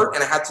convert,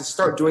 and I had to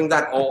start doing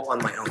that all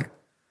on my own,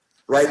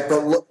 right?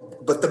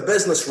 But the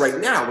business right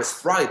now is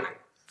thriving,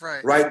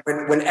 right?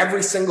 When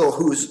every single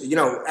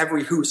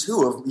every who's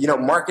who of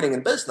marketing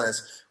and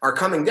business are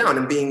coming down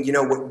and being,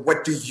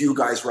 what do you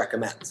guys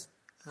recommend?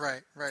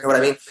 Right. You know what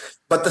I mean?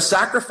 But the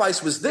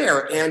sacrifice was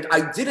there, and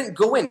I didn't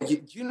go in.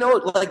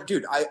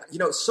 Dude,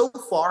 so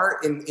far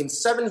in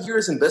 7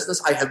 years in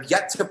business, I have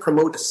yet to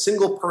promote a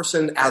single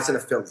person as an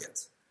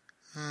affiliate.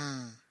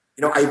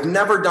 I've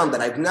never done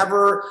that. I've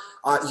never,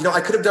 I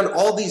could have done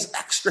all these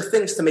extra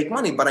things to make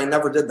money, but I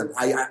never did them.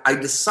 I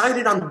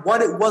decided on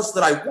what it was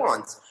that I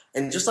want,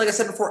 and just like I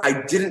said before,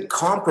 I didn't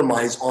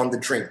compromise on the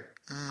dream.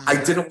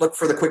 I didn't look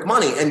for the quick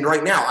money, and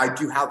right now I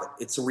do have it.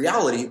 It's a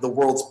reality, the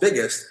world's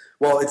biggest.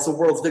 Well, it's the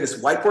world's biggest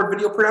whiteboard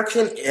video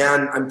production,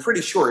 and I'm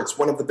pretty sure it's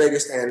one of the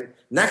biggest, and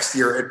next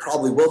year it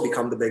probably will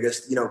become the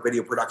biggest,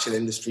 video production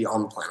industry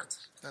on the planet.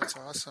 That's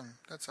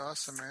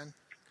awesome, man.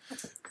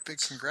 Big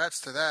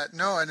congrats to that.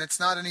 No, and it's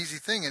not an easy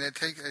thing, and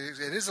it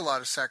is a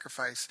lot of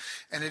sacrifice,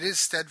 and it is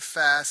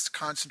steadfast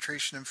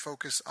concentration and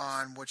focus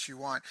on what you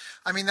want.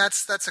 I mean,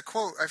 that's a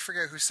quote. I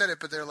forget who said it,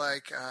 but they're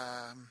like,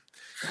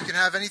 you can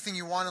have anything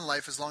you want in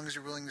life as long as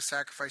you're willing to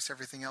sacrifice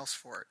everything else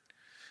for it.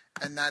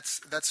 And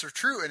that's so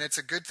true, and it's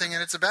a good thing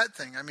and it's a bad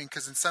thing. I mean,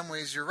 because in some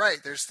ways you're right.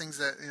 There's things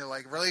that,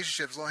 like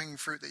relationships, low-hanging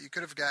fruit that you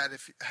could have got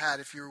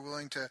if you were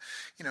willing to,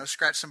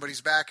 scratch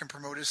somebody's back and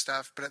promote his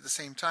stuff. But at the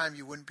same time,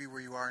 you wouldn't be where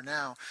you are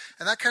now.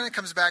 And that kind of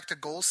comes back to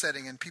goal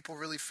setting and people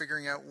really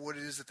figuring out what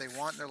it is that they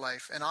want in their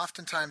life. And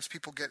oftentimes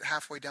people get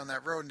halfway down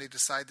that road and they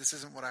decide this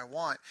isn't what I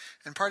want.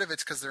 And part of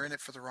it's because they're in it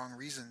for the wrong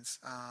reasons.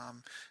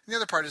 And the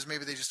other part is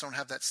maybe they just don't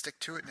have that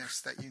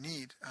stick-to-itness that you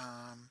need.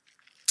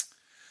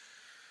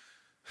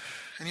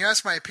 And you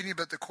asked my opinion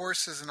about the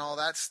courses and all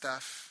that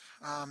stuff.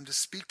 To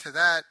speak to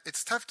that,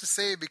 it's tough to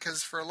say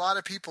because for a lot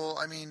of people,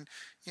 I mean,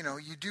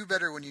 you do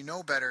better when you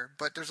know better,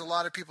 but there's a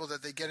lot of people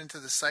that they get into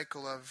the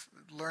cycle of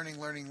learning,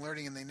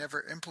 and they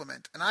never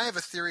implement. And I have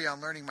a theory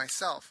on learning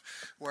myself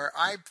where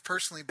I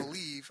personally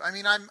believe, I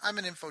mean, I'm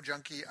an info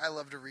junkie. I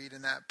love to read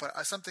and that,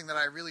 but something that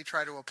I really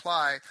try to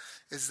apply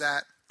is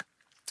that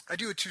I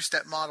do a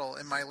two-step model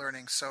in my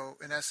learning. So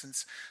in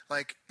essence,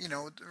 like,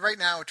 right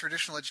now,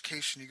 traditional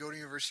education, you go to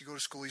university, you go to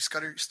school, you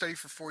study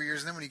for 4 years,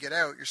 and then when you get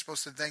out, you're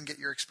supposed to then get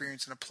your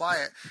experience and apply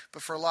it.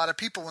 But for a lot of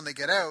people, when they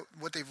get out,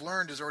 what they've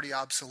learned is already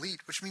obsolete,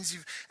 which means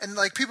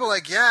people are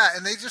like, yeah,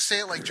 and they just say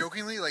it like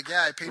jokingly, like,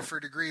 yeah, I paid for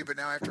a degree, but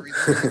now I have to read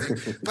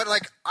everything. But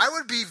like, I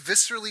would be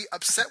viscerally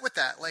upset with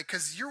that, like,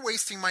 because you're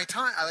wasting my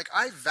time.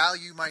 I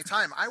value my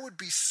time. I would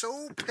be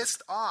so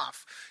pissed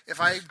off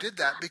if I did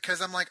that because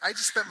I'm like, I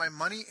just spent my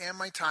money and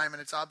my time and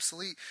it's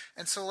obsolete.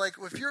 And so like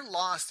if you're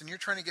lost and you're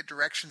trying to get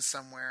directions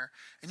somewhere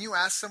and you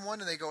ask someone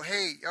and they go,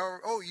 hey,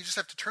 you just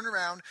have to turn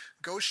around,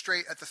 go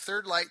straight at the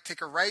third light,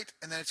 take a right,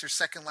 and then it's your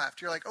second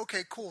left. You're like,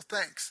 okay, cool,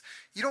 thanks.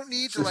 You don't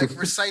need to like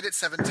recite it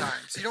 7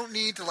 times. You don't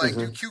need to like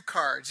do cue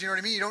cards. You know what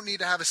I mean? You don't need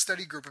to have a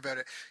study group about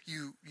it.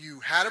 You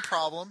had a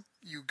problem.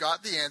 You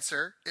got the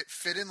answer. It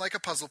fit in like a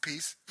puzzle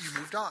piece. You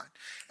moved on.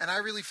 And I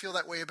really feel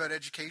that way about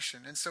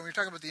education. And so when you're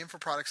talking about the info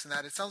products and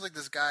that, it sounds like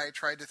this guy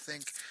tried to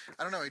think,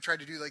 I don't know, he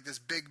tried to do like this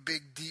big,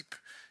 deep,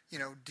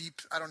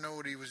 I don't know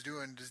what he was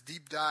doing, this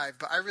deep dive.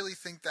 But I really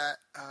think that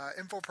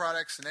info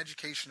products and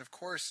education, of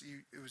course,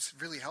 it was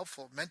really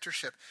helpful.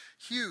 Mentorship,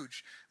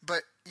 huge.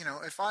 But,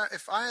 if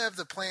I have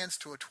the plans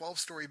to a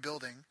 12-story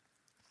building,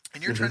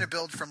 and you're trying to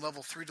build from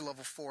level 3 to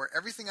level 4,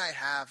 everything I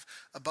have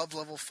above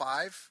level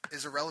 5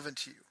 is irrelevant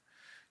to you.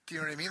 Do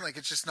you know what I mean? Like,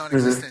 it's just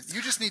non-existent.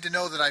 You just need to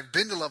know that I've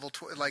been to level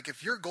 12. Like,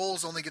 if your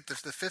goals only get the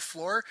 5th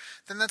floor,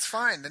 then that's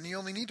fine. Then you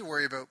only need to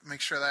worry about make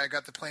sure that I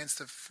got the plans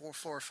to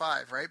floor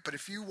 5, right? But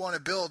if you want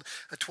to build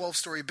a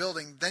 12-story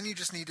building, then you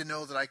just need to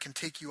know that I can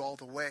take you all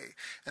the way.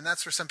 And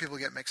that's where some people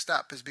get mixed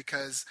up, is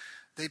because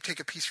they take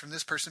a piece from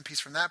this person, piece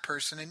from that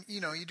person, and,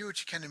 you do what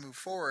you can to move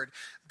forward.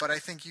 But I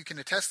think you can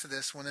attest to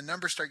this. When the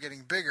numbers start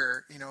getting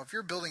bigger, if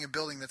you're building a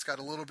building that's got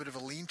a little bit of a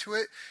lean to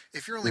it,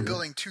 if you're only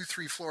building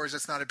 2-3 floors,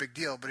 that's not a big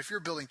deal. But if you're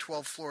building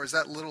 12 floors,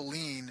 that little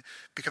lean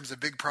becomes a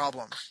big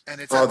problem.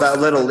 And it's that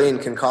little lean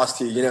can cost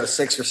you,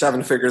 6 or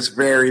 7 figures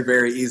very,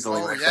 very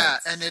easily. Oh yeah,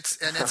 and it's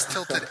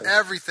tilted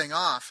everything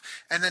off.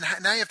 And then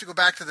now you have to go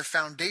back to the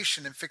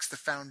foundation and fix the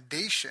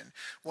foundation.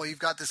 Well, you've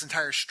got this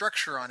entire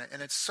structure on it,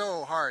 and it's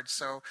so hard.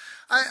 So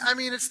I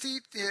mean,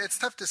 it's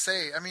tough to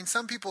say. I mean,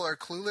 some people are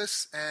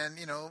clueless, and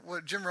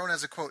what Jim Rohn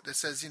has a quote that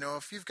says,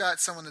 if you've got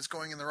someone that's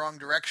going in the wrong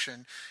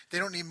direction, they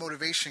don't need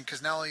motivation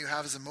because now all you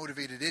have is a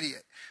motivated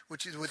idiot,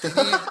 which is what they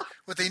need.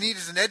 What they need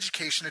is an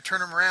education to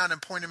turn them around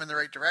and point them in the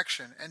right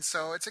direction. And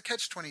so it's a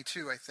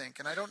catch-22, I think.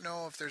 And I don't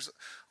know if there's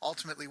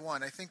ultimately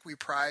one. I think we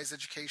prize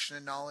education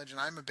and knowledge, and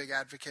I'm a big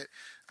advocate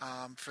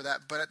for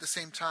that. But at the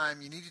same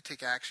time, you need to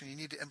take action. You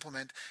need to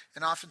implement.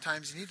 And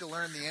oftentimes, you need to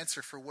learn the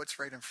answer for what's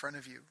right in front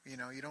of you.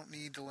 You don't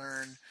need to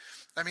learn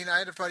I mean, I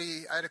had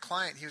a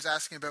client, he was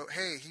asking about,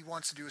 hey, he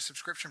wants to do a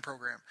subscription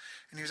program.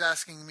 And he was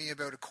asking me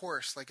about a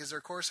course. Like, is there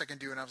a course I can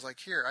do? And I was like,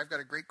 here, I've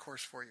got a great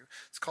course for you.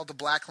 It's called the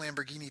Black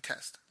Lamborghini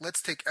Test.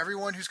 Let's take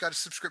everyone who's got a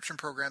subscription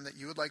program that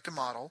you would like to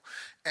model,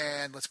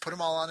 and let's put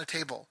them all on a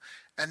table.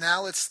 And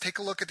now let's take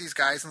a look at these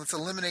guys, and let's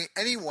eliminate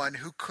anyone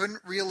who couldn't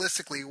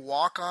realistically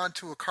walk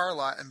onto a car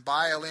lot and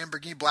buy a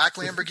black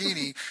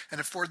Lamborghini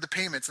and afford the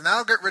payments. And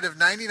that'll get rid of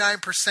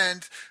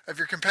 99% of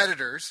your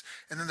competitors.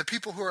 And then the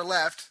people who are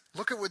left,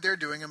 look at what they're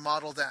doing and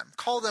model them.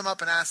 Call them up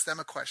and ask them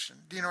a question.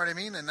 Do you know what I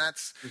mean? And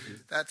that's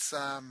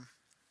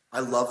I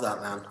love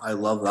that, man. I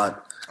love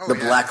that. Oh,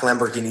 Black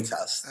Lamborghini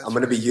test. I'm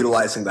going to be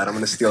utilizing that. I'm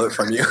going to steal it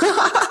from you.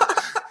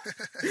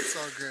 It's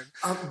all good.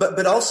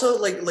 But also,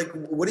 like,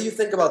 what do you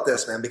think about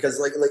this, man? Because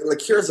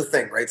like, here's the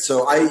thing, right?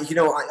 So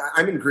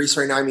I'm in Greece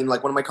right now. I mean,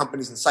 like, one of my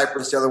companies in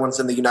Cyprus, the other one's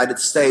in the United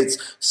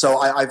States. So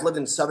I've lived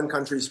in 7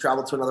 countries,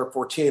 traveled to another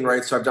 14,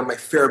 right? So I've done my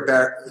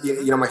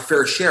my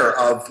fair share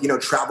of,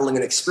 traveling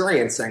and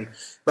experiencing.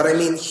 But I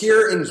mean,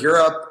 here in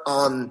Europe,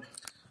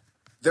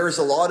 there's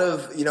a lot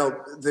of,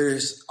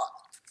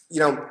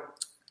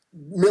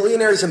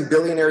 millionaires and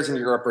billionaires in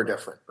Europe are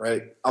different,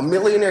 right? A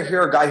millionaire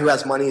here, a guy who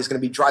has money, is going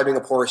to be driving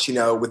a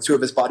Porsche, with 2 of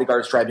his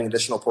bodyguards driving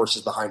additional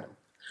Porsches behind him,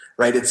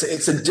 right? Because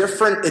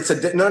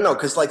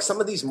like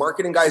some of these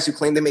marketing guys who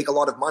claim they make a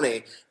lot of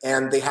money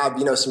and they have,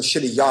 some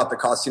shitty yacht that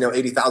costs,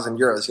 80,000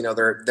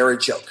 euros, they're a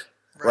joke,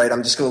 right?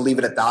 I'm just going to leave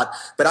it at that.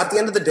 But at the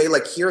end of the day,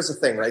 like, here's the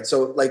thing, right?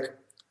 So like,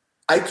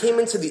 I came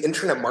into the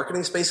internet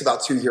marketing space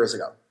about 2 years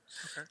ago.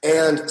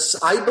 And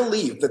I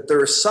believe that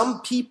there are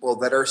some people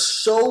that are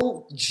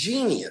so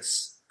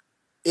genius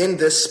in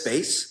this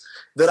space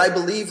that I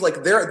believe, like,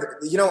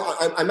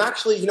 I'm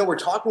actually, we're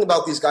talking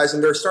about these guys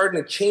and they're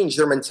starting to change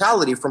their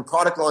mentality from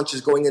product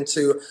launches going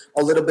into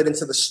a little bit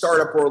into the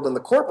startup world and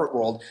the corporate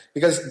world,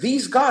 because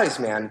these guys,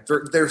 man,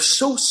 they're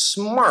so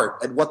smart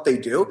at what they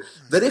do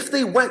that if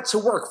they went to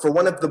work for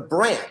one of the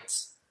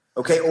brands,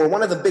 okay, or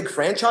one of the big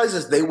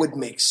franchises, they would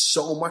make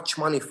so much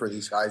money for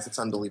these guys. It's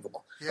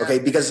unbelievable. Yeah. Okay,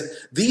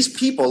 because these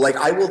people, like,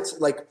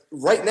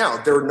 right now,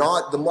 they're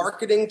not the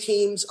marketing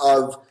teams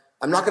of,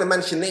 I'm not going to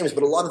mention names,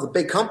 but a lot of the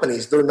big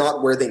companies, they're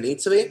not where they need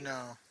to be.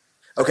 No.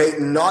 Okay,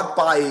 not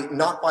by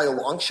a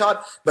long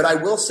shot, but I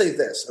will say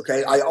this,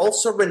 okay? I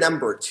also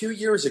remember 2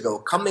 years ago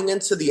coming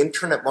into the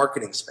internet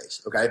marketing space,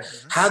 okay?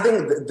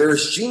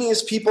 There's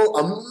genius people,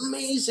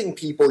 amazing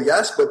people,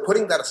 yes, but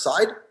putting that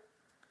aside,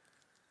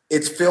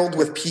 it's filled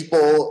with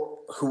people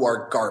who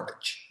are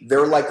garbage.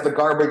 They're like the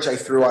garbage I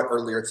threw out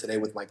earlier today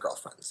with my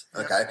girlfriends.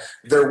 Okay,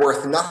 they're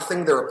worth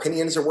nothing. Their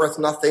opinions are worth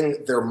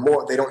nothing.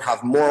 They don't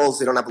have morals.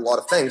 They don't have a lot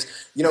of things.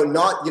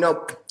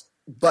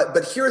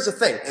 But here's the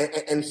thing,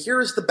 and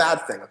here's the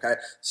bad thing. Okay,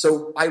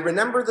 so I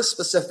remember this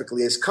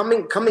specifically as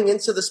coming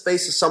into the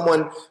space as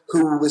someone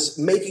who was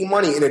making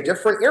money in a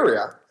different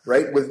area.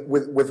 Right,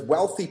 with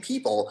wealthy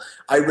people.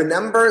 I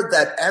remember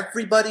that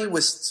everybody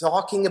was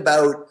talking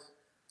about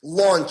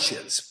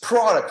launches,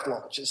 product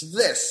launches,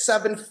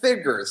 7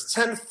 figures,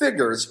 10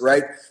 figures,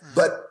 right?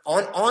 But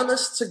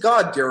honest to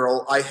God,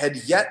 Daryl, I had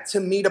yet to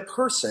meet a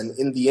person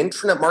in the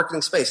internet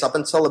marketing space up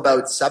until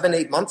about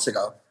 7-8 months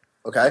ago,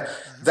 okay,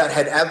 that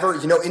had ever,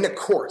 in a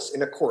course,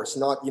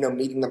 not,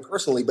 meeting them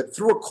personally, but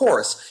through a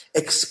course,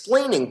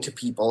 explaining to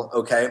people,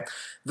 okay,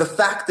 the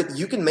fact that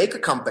you can make a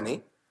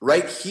company,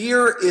 right?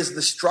 Here is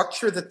the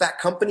structure that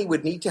company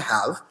would need to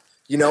have,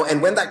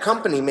 and when that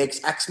company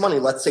makes X money,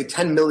 let's say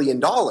 $10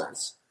 million,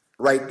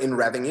 right, in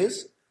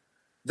revenues,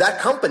 that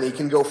company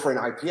can go for an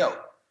IPO.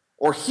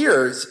 Or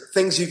here's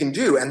things you can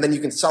do, and then you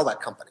can sell that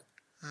company.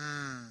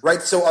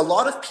 Right? So a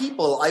lot of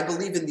people, I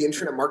believe, in the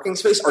internet marketing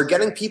space are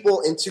getting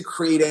people into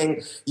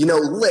creating,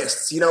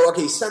 lists.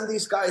 Okay, send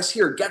these guys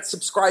here, get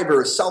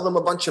subscribers, sell them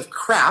a bunch of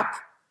crap,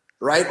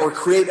 right? Or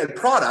create a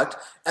product,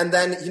 and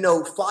then,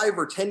 5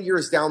 or 10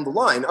 years down the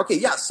line, okay,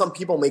 yeah, some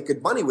people make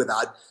good money with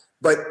that,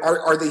 but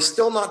are they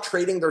still not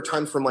trading their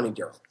time for money,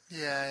 Daryl?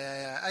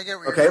 Yeah. I get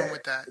where you're going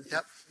with that.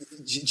 Yep.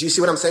 Do you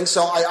see what I'm saying?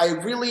 So I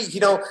really,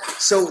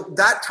 so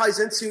that ties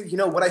into,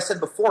 what I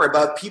said before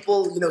about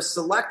people,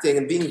 selecting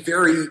and being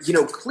very,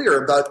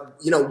 clear about,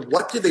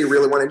 what do they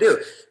really want to do?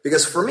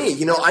 Because for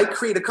me, I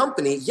create a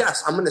company.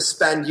 Yes, I'm going to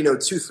spend,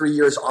 2-3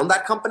 years on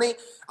that company.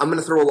 I'm going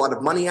to throw a lot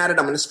of money at it.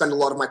 I'm going to spend a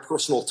lot of my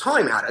personal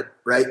time at it,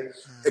 right?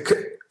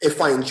 If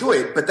I enjoy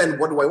it. But then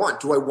what do I want?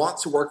 Do I want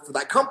to work for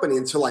that company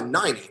until I'm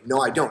 90? No,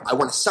 I don't. I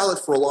want to sell it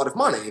for a lot of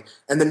money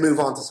and then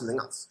move on to something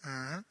else.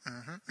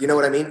 You know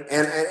what I mean?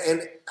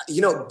 And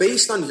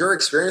based on your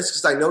experience,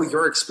 because I know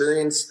your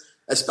experience,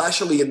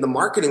 especially in the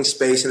marketing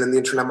space and in the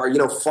internet market,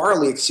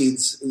 farly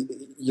exceeds,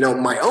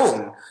 my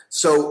own.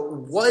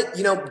 So what,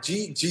 do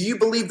you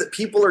believe that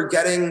people are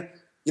getting,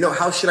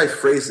 how should I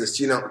phrase this?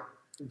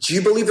 Do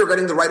you believe they're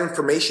getting the right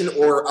information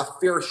or a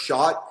fair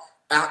shot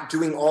at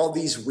doing all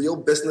these real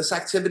business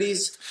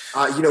activities,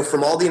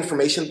 from all the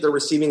information that they're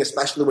receiving,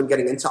 especially when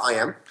getting into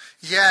IM?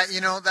 Yeah,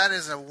 that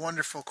is a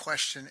wonderful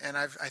question, and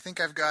I think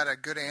I've got a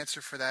good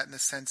answer for that in the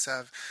sense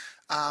of,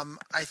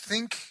 I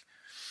think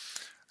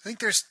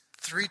there's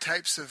three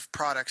types of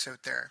products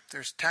out there.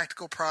 There's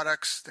tactical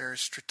products,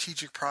 there's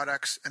strategic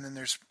products, and then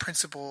there's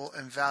principle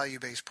and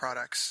value-based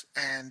products.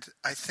 And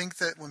I think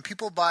that when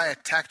people buy a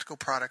tactical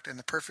product, and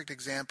the perfect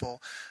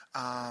example,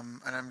 and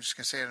I'm just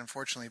going to say it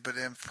unfortunately, but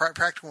the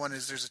practical one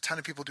is there's a ton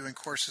of people doing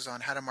courses on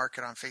how to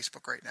market on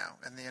Facebook right now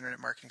in the internet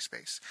marketing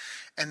space.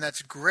 And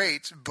that's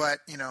great, but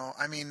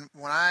I mean,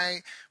 when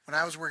I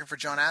was working for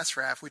John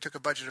Asraf, we took a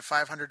budget of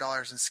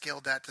 $500 and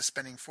scaled that to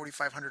spending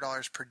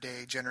 $4,500 per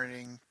day,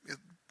 generating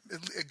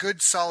a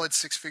good solid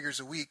 6 figures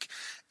a week.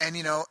 And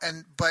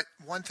but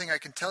one thing I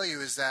can tell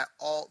you is that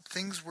all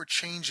things were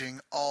changing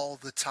all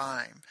the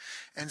time.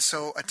 And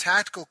so a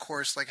tactical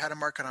course like how to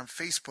market on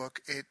Facebook,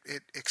 it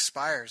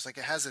expires. Like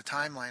it has a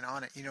timeline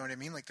on it. You know what I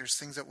mean? Like there's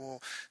things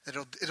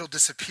it'll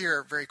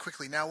disappear very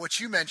quickly. Now what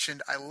you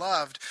mentioned I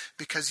loved,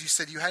 because you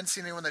said you hadn't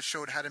seen anyone that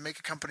showed how to make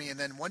a company, and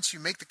then once you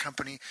make the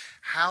company,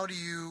 how do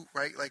you,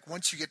 right? Like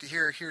once you get to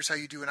here's how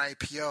you do an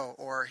IPO,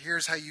 or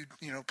here's how you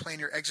plan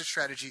your exit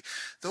strategy.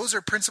 Those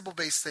are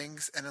principle-based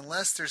things, and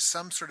unless there's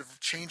some sort of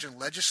change in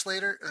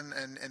legislator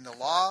and the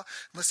law,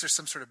 unless there's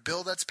some sort of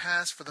bill that's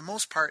passed, for the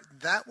most part,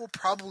 that will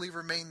probably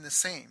remain the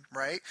same,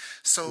 right?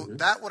 So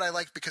that what I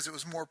liked, because it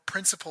was more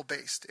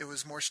principle-based. It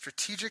was more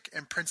strategic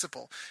and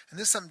principle. And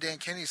this is something Dan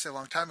Kennedy said a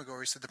long time ago,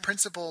 where he said the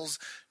principles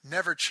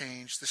never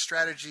change, the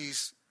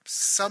strategies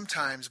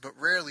sometimes but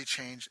rarely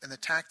change, and the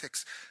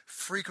tactics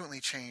frequently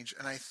change.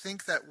 And I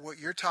think that what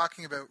you're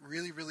talking about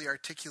really, really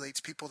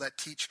articulates people that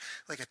teach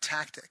like a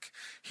tactic.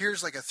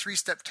 Here's like a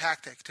 3-step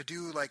tactic to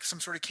do like some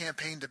sort of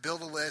campaign to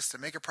build a list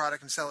and make a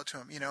product and sell it to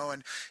them,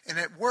 and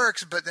it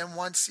works. But then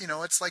once,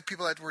 it's like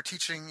people that were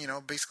teaching,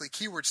 basically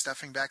keyword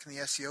stuffing back in the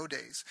SEO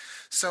days.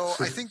 So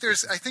I think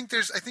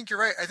you're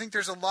right. I think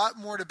there's a lot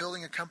more to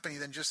building a company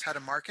than just how to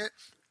market.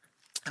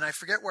 And I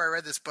forget where I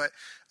read this, but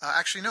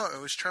actually, no,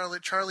 it was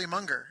Charlie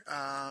Munger.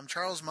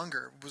 Charles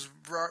Munger was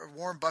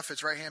Warren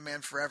Buffett's right-hand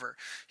man forever.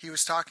 He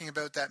was talking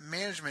about that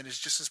management is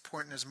just as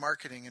important as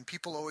marketing. And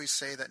people always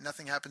say that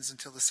nothing happens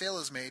until the sale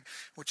is made,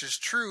 which is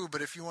true.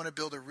 But if you want to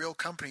build a real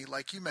company,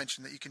 like you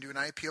mentioned, that you can do an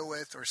IPO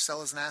with or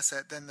sell as an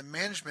asset, then the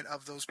management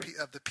of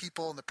the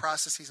people and the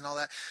processes and all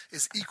that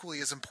is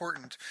equally as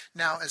important.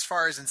 Now, as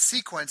far as in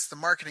sequence, the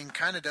marketing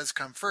kind of does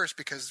come first,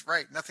 because,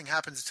 right, nothing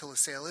happens until the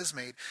sale is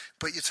made.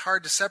 But it's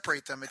hard to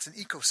separate them. It's an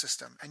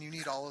ecosystem, and you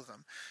need all of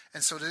them.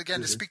 And so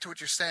to speak to what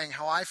you're saying,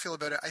 how I feel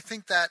about it, I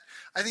think that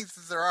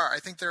there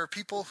are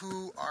people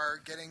who are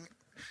getting,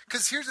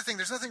 because here's the thing,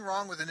 there's nothing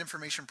wrong with an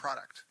information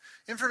product.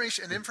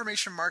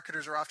 Information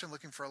marketers are often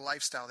looking for a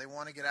lifestyle. They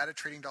want to get out of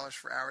trading dollars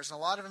for hours, and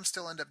a lot of them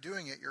still end up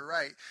doing it. You're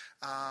right.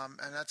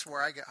 And that's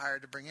where I get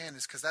hired to bring in,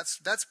 is because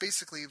that's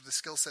basically the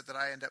skill set that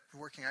I end up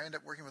working. I end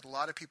up working with a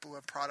lot of people who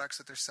have products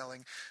that they're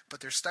selling,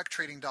 but they're stuck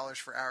trading dollars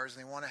for hours,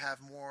 and they want to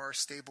have more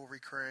stable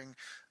recurring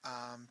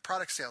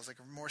product sales, like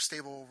a more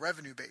stable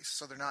revenue base.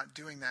 So they're not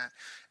doing that.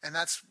 And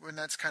that's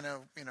kind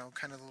of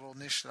the little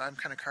niche that I'm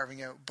kind of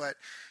carving out. But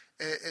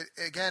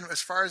again, as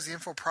far as the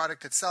info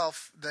product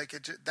itself, that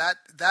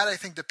I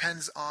think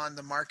depends on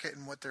the market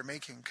and what they're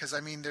making. Because I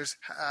mean, there's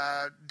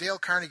Dale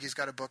Carnegie's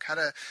got a book, how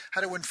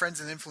to win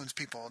friends and influence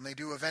people, and they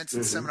do events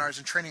and seminars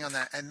and training on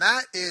that. And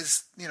that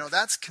is,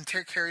 that's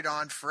carried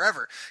on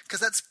forever, because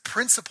that's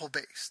principle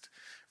based.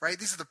 Right?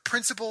 These are the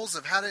principles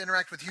of how to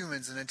interact with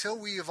humans. And until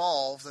we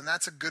evolve, then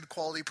that's a good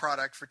quality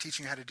product for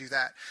teaching how to do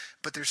that.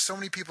 But there's so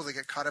many people that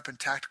get caught up in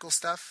tactical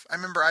stuff. I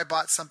remember I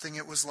bought something,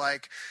 it was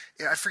like,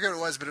 I forget what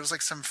it was, but it was like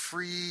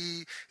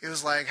it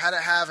was like how to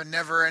have a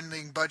never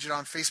ending budget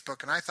on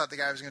Facebook. And I thought the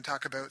guy was going to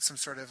talk about some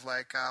sort of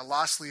like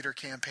loss leader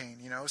campaign,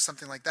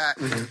 something like that.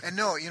 And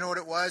no, you know what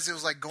it was? It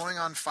was like going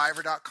on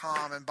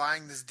Fiverr.com and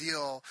buying this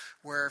deal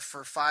where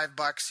for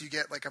 $5 you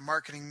get like a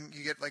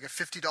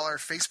 $50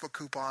 Facebook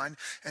coupon,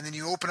 and then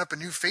you open up a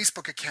new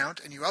Facebook account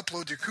and you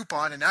upload your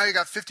coupon, and now you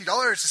got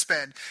 $50 to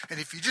spend.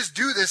 And if you just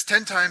do this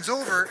 10 times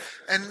over,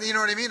 and you know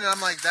what I mean? And I'm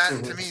like,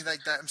 that to me,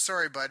 like that, I'm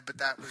sorry, bud, but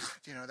that was,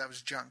 that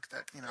was junk.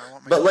 That, I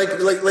want my. But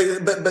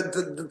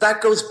that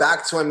goes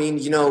back to,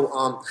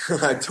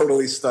 I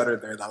totally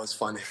stuttered there. That was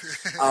funny.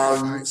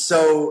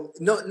 So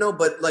no,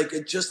 but like,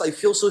 I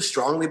feel so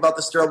strongly about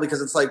this, Daryl, because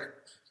it's like,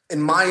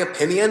 in my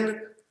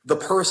opinion, the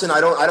person,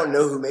 I don't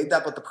know who made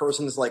that, but the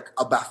person is like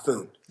a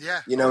buffoon. Yeah.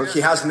 He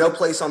has no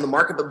place on the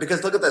market. But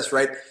because look at this,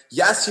 right?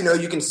 Yes,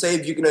 you can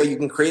save, you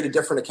can create a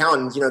different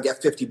account and,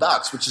 get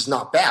 $50, which is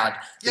not bad.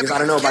 Yeah, because I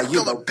don't know about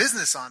you, build a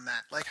business on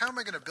that. Like, how am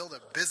I going to build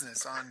a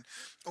business on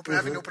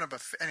having to open up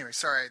anyway,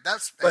 sorry.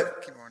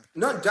 Keep going.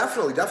 No,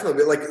 definitely.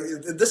 But like,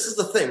 this is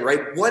the thing,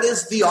 right? What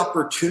is the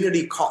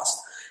opportunity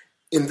cost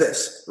in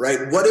this,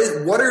 right?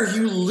 What are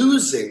you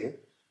losing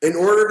in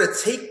order to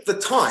take the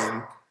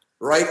time,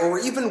 right? Or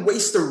even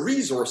waste the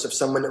resource of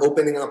someone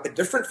opening up a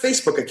different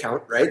Facebook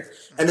account, right?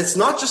 And it's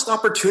not just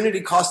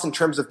opportunity cost in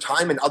terms of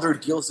time and other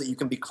deals that you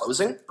can be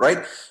closing,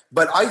 right?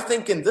 But I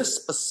think in this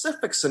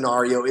specific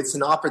scenario, it's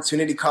an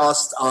opportunity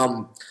cost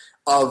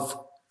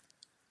of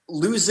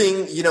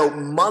losing,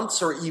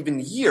 months or even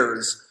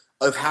years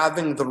of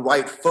having the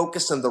right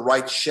focus and the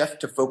right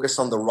shift to focus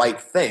on the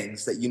right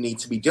things that you need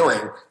to be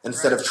doing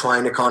instead of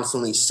trying to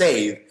constantly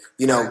save,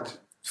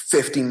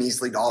 $50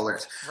 measly.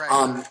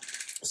 Right.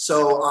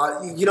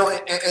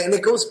 And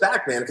it goes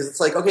back, man, because it's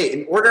like, okay,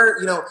 in order,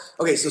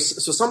 so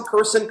some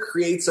person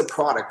creates a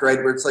product, right,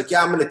 where it's like,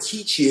 yeah, I'm going to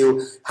teach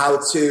you how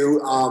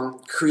to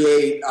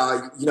create,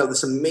 how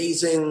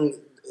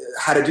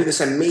to do this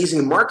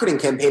amazing marketing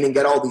campaign and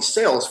get all these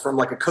sales from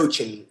like a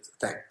coaching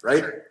thing,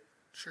 right?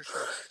 Sure.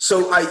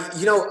 So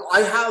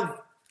I have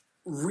a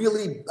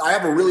really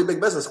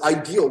big business. I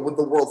deal with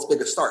the world's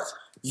biggest stars.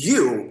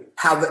 You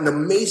have an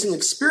amazing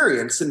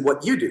experience in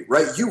what you do,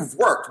 right? You've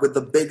worked with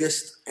the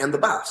biggest and the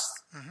best,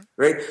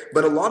 right?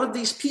 But a lot of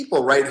these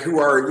people, right, who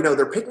are,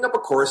 they're picking up a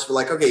course for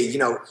like, okay,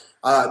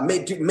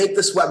 make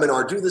this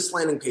webinar, do this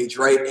landing page,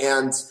 right?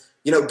 And,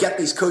 get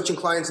these coaching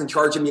clients and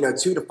charge them,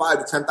 $2,000 to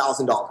 $5,000 to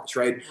 $10,000,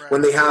 right?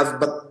 When they have,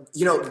 but,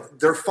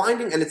 they're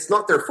finding, and it's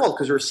not their fault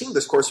because they're seeing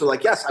this course. They're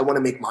like, yes, I want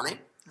to make money.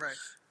 Right.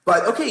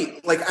 But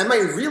okay, like, am I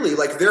really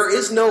like? There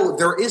is no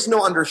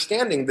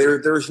understanding.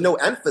 There's no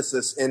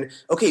emphasis in.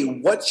 Okay,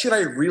 what should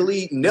I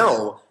really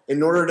know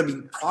in order to be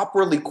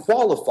properly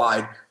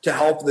qualified to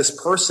help this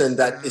person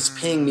that is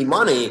paying me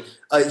money,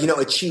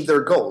 achieve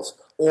their goals?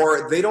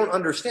 Or they don't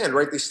understand,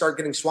 right? They start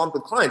getting swamped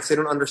with clients. They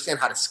don't understand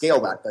how to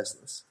scale that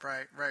business.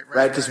 Right.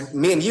 Because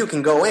me and you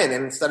can go in,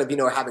 and instead of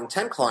having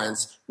 10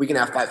 clients, we can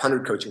have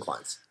 500 coaching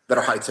clients that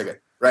are high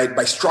ticket. Right,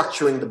 by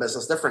structuring the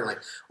business differently,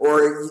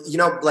 or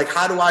like,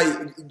 how do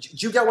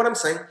you get what I'm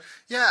saying?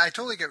 Yeah, I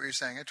totally get what you're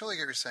saying.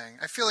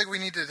 I feel like we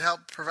need to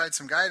help provide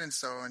some guidance,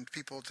 though, and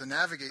people to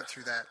navigate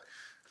through that.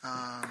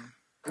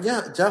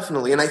 Yeah,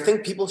 definitely, and I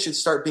think people should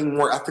start being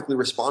more ethically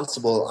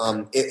responsible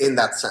in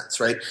that sense,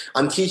 right?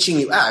 I'm teaching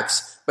you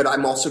X, but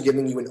I'm also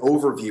giving you an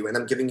overview, and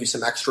I'm giving you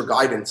some extra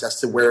guidance as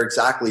to where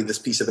exactly this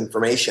piece of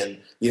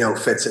information,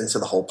 fits into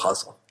the whole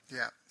puzzle.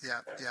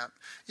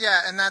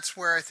 Yeah, and that's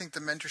where I think the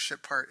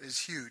mentorship part is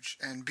huge,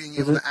 and being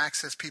able to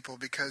access people,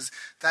 because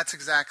that's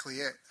exactly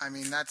it. I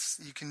mean,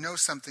 you can know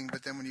something,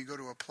 but then when you go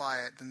to apply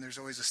it, then there's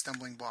always a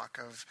stumbling block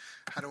of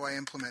how do I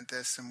implement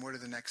this and what are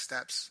the next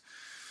steps?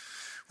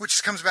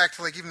 Which comes back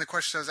to like even the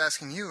question I was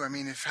asking you. I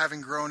mean, if having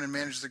grown and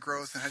managed the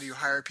growth and how do you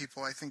hire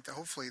people, I think that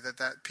hopefully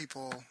that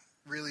people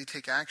really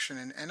take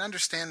action and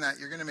understand that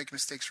you're going to make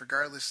mistakes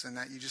regardless, and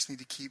that you just need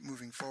to keep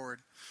moving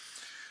forward.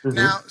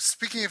 Now,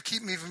 speaking of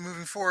keep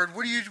moving forward,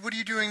 what are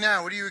you doing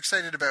now? What are you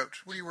excited about?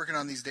 What are you working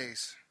on these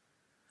days?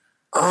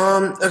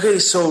 Okay,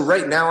 so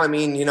right now, I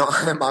mean,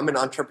 I'm an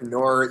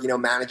entrepreneur,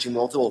 managing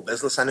multiple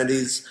business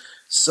entities.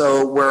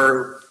 So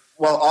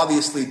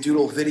obviously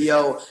Doodle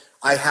Video,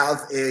 I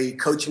have a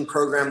coaching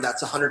program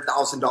that's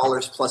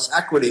 $100,000 plus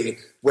equity,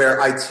 where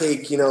I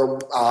take,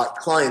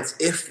 clients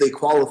if they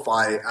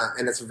qualify,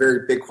 and it's a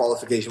very big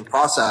qualification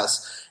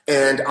process,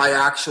 and I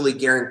actually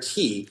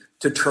guarantee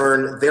to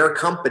turn their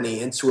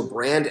company into a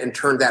brand and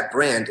turn that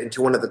brand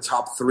into one of the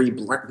top three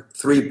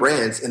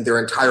brands in their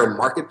entire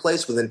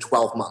marketplace within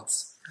 12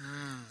 months.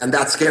 And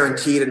that's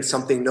guaranteed, and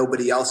something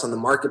nobody else on the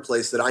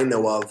marketplace that I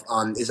know of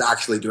is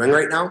actually doing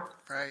right now.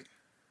 Right.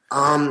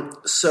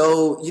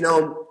 So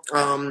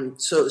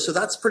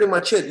that's pretty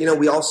much it.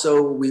 We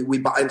also, we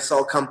buy and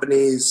sell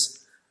companies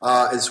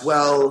as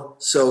well.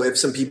 So if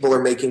some people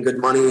are making good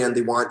money and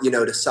they want,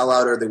 to sell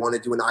out, or they want to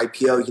do an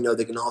IPO,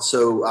 they can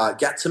also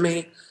get to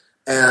me.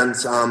 And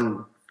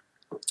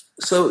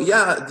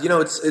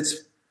it's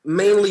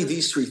mainly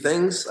these three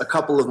things, a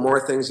couple of more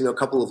things, a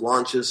couple of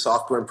launches,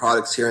 software and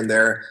products here and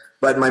there.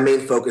 But my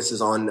main focus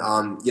is on,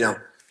 the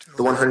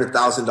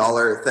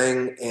 $100,000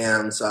 thing,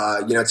 and,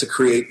 to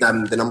create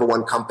the number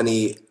one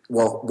company,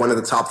 one of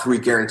the top three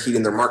guaranteed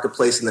in their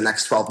marketplace in the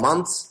next 12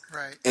 months.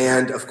 Right.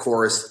 And, of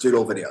course,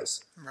 Doodle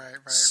Videos. Right.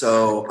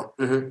 So,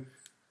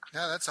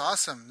 Yeah, that's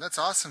awesome.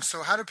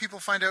 So how do people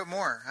find out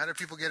more? How do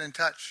people get in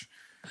touch?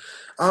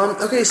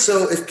 Okay,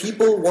 so if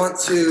people want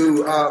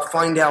to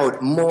find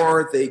out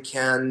more, they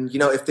can,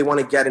 if they want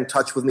to get in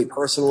touch with me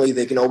personally,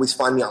 they can always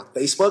find me on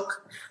Facebook,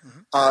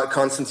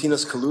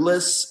 Konstantinos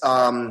Kaloulis.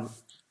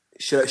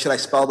 Should I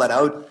spell that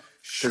out?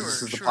 Because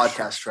this is the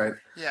podcast, right?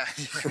 Yeah.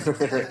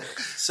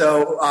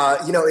 So,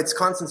 it's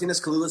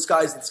Konstantinos Kaloulis,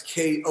 guys. It's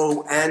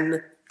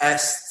Konstantinos.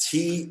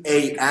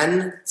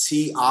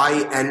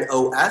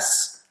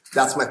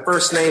 That's my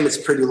first name. It's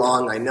pretty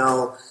long, I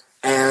know.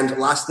 And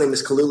last name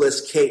is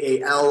Kaloulis,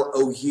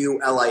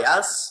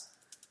 Kaloulis.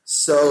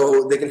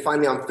 So they can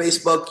find me on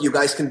Facebook. You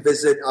guys can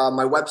visit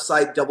my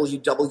website,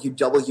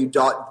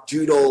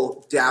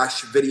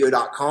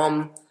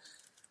 www.doodle-video.com.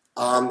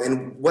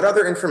 And what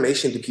other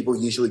information do people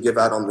usually give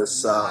out on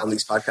this on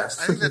these podcasts?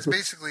 I think that's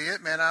basically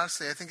it, man.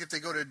 Honestly, I think if they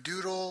go to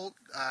doodle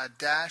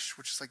dash,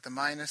 which is like the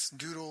minus,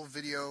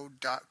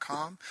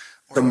 doodlevideo.com.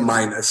 The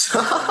minus.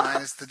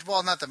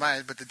 Not the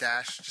minus, but the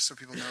dash, just so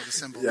people know the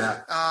symbol. Yeah.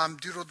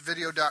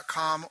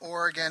 Doodlevideo.com,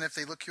 or again, if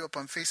they look you up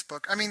on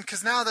Facebook. I mean,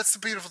 because now that's the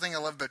beautiful thing I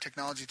love about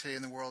technology today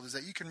in the world, is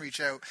that you can reach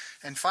out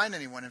and find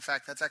anyone. In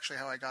fact, that's actually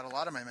how I got a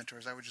lot of my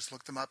mentors. I would just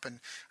look them up, and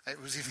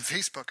it was even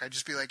Facebook. I'd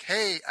just be like,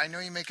 hey, I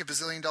know you make $1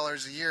 bazillion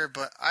 $100 a year,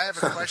 but I have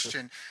a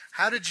question.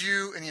 How did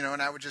you,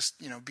 and I would just,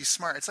 be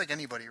smart. It's like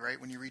anybody, right?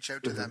 When you reach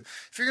out to them,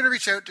 if you're going to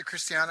reach out to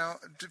Cristiano,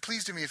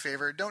 please do me a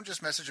favor. Don't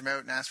just message him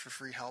out and ask for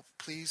free help.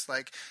 Please,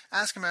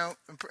 ask him out.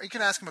 You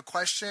can ask him a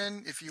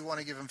question if you want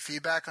to give him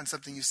feedback on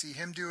something you see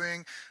him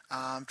doing.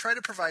 Try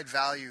to provide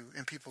value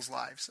in people's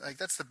lives.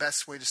 That's the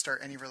best way to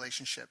start any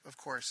relationship, of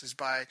course, is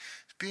by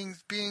being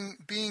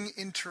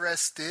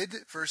interested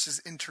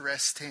versus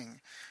interesting.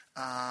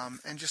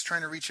 And just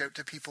trying to reach out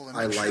to people and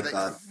make sure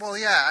that. Well,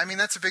 yeah, I mean,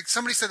 that's a big.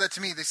 Somebody said that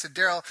to me. They said,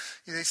 Daryl,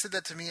 they said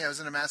that to me. I was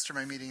in a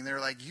mastermind meeting. And they were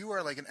like, you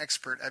are like an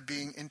expert at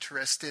being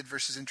interested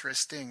versus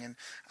interesting. And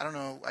I don't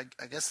know.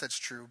 I guess that's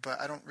true, but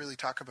I don't really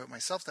talk about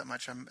myself that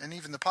much. And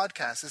even the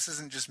podcast. This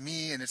isn't just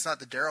me, and it's not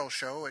the Daryl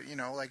show.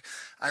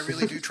 I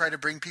really do try to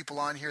bring people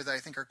on here that I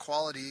think are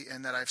quality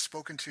and that I've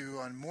spoken to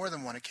on more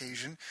than one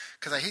occasion.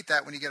 Because I hate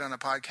that when you get on a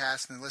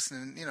podcast and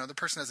listen, and the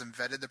person hasn't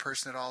vetted the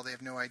person at all. They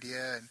have no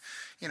idea,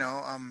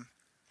 and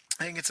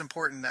I think it's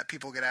important that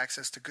people get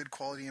access to good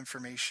quality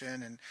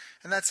information, and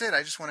that's it.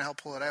 I just want to help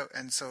pull it out.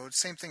 And so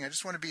same thing, I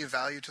just want to be of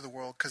value to the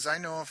world, because I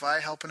know if I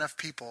help enough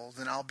people,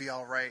 then I'll be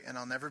all right, and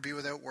I'll never be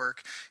without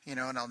work, and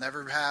I'll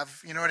never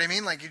have, you know what I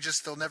mean?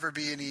 There'll never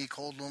be any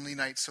cold, lonely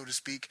nights, so to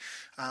speak,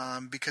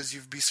 because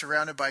you'll be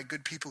surrounded by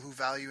good people who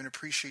value and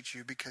appreciate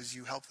you because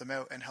you help them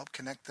out and help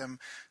connect them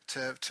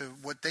to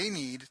what they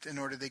need in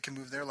order they can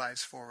move their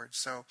lives forward.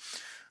 So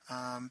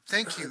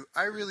thank you.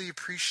 I really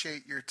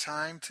appreciate your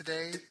time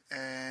today,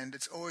 and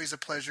it's always a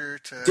pleasure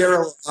to.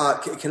 Daryl,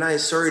 can I?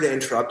 Sorry to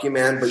interrupt you,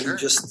 man, but sure. You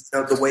just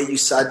the way you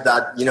said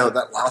that,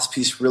 that last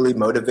piece really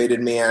motivated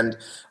me. And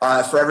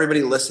for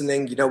everybody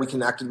listening, we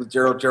connected with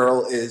Daryl.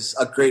 Daryl is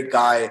a great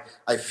guy.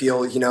 I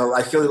feel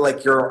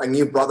like you're a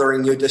new brother, a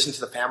new addition to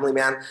the family,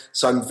 man.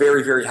 So I'm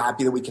very, very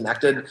happy that we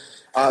connected.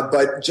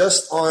 But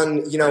just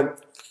on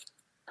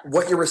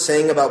what you were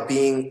saying about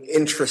being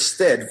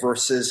interested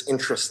versus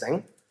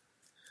interesting.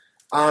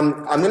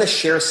 I'm going to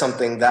share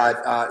something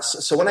that,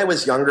 so when I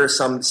was younger,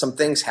 some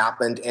things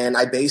happened, and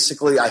I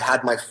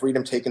had my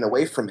freedom taken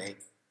away from me.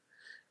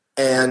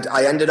 And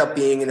I ended up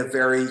being in a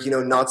very,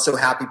 not so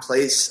happy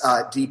place,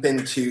 deep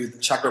into the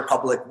Czech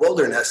Republic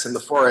wilderness in the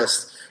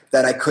forest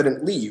that I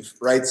couldn't leave,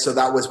 right? So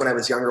that was when I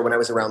was younger, when I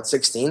was around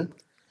 16.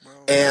 Wow.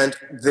 And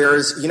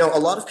there's, a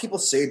lot of people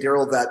say,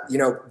 Daryl, that,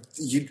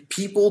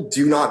 people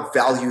do not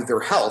value their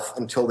health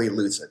until they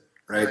lose it,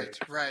 right?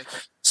 Right.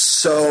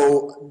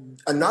 So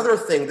another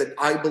thing that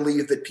I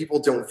believe that people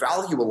don't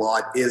value a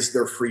lot is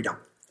their freedom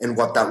and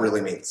what that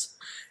really means.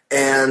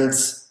 And,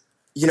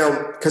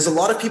 because a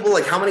lot of people,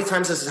 how many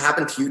times has it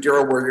happened to you,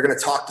 Daryl, where you're going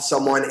to talk to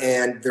someone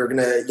and they're going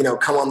to,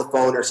 come on the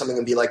phone or something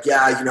and be like,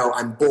 yeah,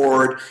 I'm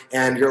bored.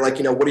 And you're like,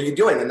 what are you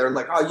doing? And they're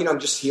like, oh, I'm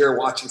just here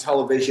watching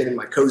television in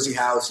my cozy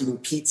house, eating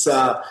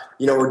pizza,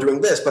 or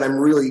doing this, but I'm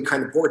really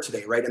kind of bored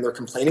today, right? And they're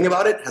complaining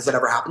about it. Has that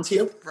ever happened to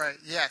you? Right.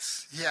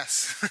 Yes.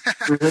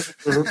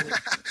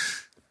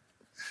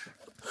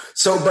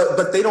 So,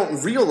 but they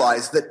don't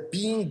realize that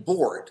being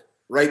bored,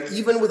 right,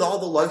 even with all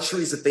the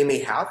luxuries that they may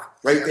have,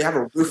 right, they have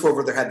a roof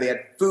over their head, they have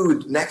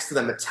food next to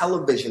them, a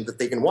television that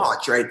they can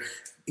watch, right,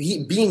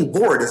 being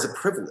bored is a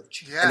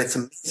privilege, and it's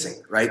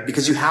amazing, right,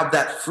 because you have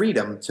that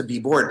freedom to be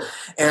bored.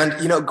 And,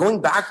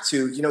 going back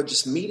to,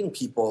 just meeting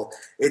people,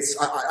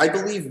 I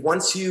believe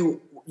once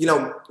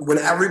when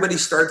everybody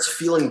starts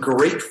feeling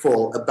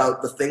grateful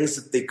about the things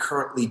that they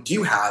currently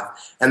do have,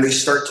 and they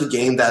start to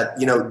gain that,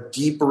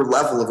 deeper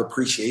level of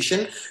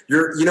appreciation,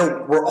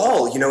 we're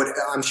all,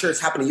 I'm sure it's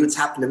happened to you, it's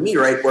happened to me,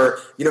 right? Where,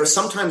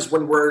 sometimes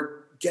when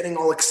we're getting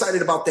all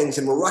excited about things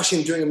and we're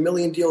rushing, doing a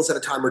million deals at a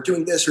time, or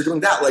doing this or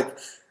doing that,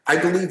 I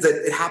believe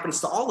that it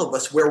happens to all of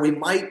us where we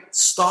might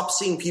stop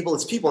seeing people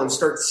as people and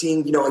start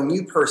seeing, a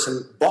new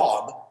person,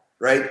 Bob,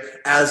 right,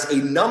 as a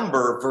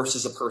number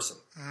versus a person.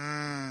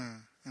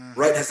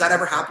 Right? Has that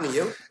ever happened to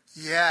you?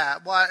 Yeah.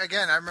 Well,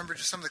 again, I remember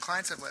just some of the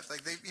clients I've left.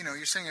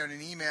 You're sending out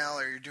an email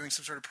or you're doing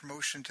some sort of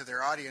promotion to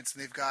their audience,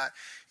 and they've got,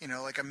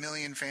 1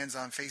 million fans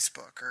on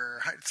Facebook,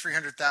 or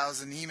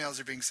 300,000 emails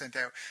are being sent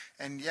out.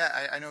 And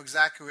I know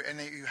exactly. And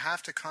you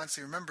have to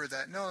constantly remember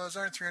that, no, those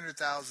aren't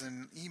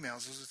 300,000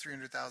 emails. Those are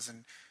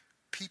 300,000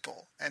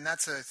 people. And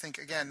that's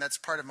that's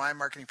part of my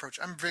marketing approach.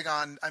 I'm a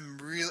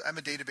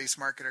database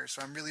marketer,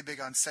 so I'm really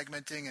big on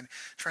segmenting and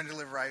trying to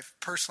deliver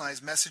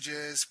personalized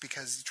messages,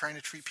 because trying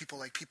to treat people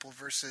like people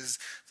versus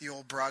the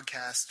old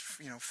broadcast,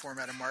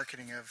 format of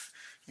marketing of,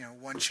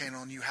 one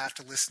channel and you have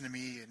to listen to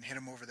me and hit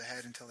them over the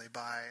head until they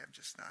buy. I'm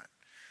just not.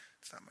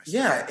 It's not my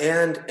style. Yeah,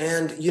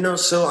 and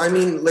so I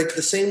mean,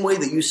 the same way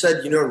that you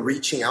said,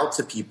 reaching out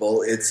to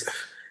people,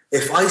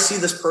 if I see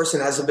this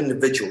person as an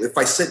individual, if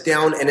I sit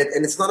down and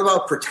it's not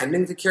about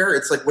pretending to care,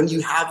 it's when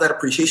you have that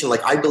appreciation,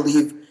 I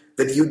believe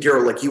that you,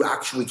 Daryl, you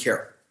actually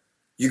care.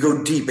 You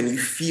go deep and you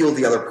feel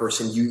the other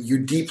person. You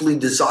deeply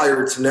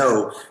desire to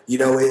know,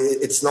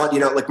 it's not,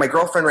 my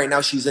girlfriend right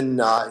now, she's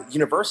in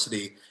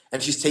university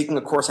and she's taking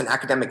a course in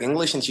academic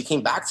English, and she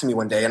came back to me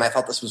one day and I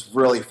thought this was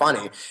really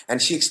funny. And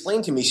she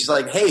explained to me, she's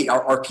like, hey,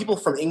 are people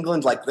from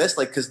England like this?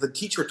 Because the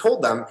teacher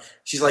told them,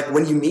 she's like,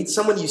 when you meet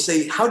someone, you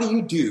say, how do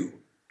you do?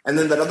 And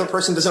then that other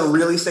person doesn't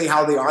really say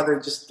how they are. They're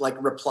just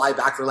like reply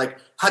back. They're like,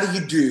 how do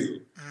you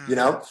do? You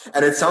know?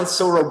 And it sounds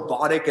so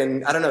robotic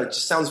and I don't know, it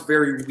just sounds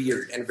very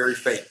weird and very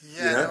fake.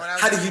 Yeah, you know?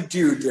 How do you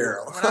do,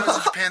 Daryl? When I was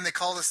in Japan, they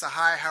called us the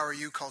hi, how are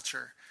you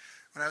culture.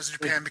 When I was in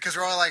Japan, because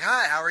we're all like,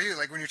 hi, how are you?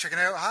 Like when you're checking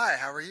out, hi,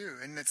 how are you?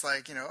 And it's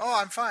like,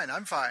 oh, I'm fine.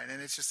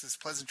 And it's just this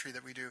pleasantry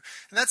that we do.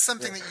 And that's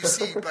something that you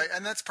see,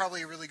 and that's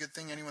probably a really good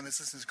thing anyone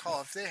that's listening to this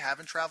call. If they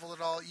haven't traveled at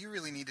all, you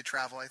really need to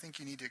travel. I think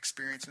you need to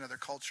experience another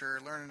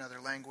culture, learn another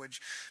language,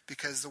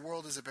 because the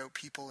world is about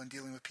people and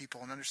dealing with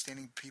people and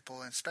understanding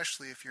people, and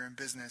especially if you're in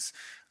business,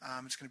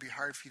 it's going to be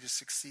hard for you to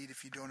succeed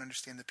if you don't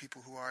understand the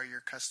people who are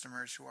your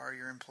customers, who are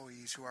your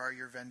employees, who are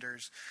your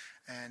vendors.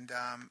 And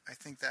I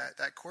think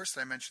that course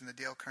that I mentioned, the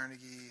Dale Carnegie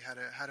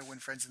How to Win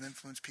Friends and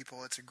Influence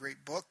People, it's a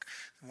great book,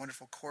 a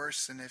wonderful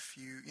course. And if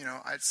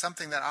it's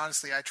something that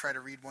honestly I try to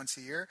read once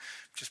a year,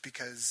 just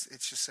because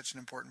it's just such an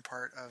important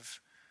part of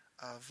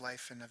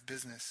life and of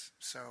business.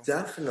 So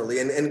definitely.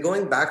 And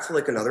going back to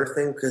like another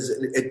thing, because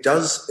it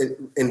does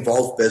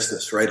involve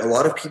business, right? A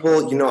lot of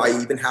people, I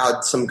even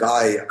had some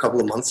guy a couple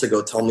of months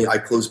ago tell me I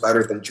close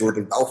better than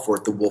Jordan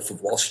Belfort, the Wolf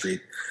of Wall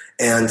Street.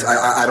 And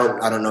I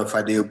don't know if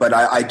I do, but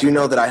I do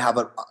know that I have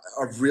a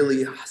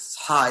really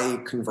high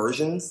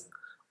conversions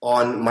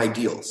on my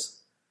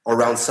deals,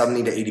 around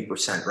 70 to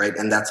 80%, right?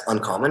 And that's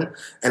uncommon.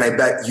 And I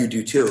bet you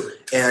do too.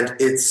 And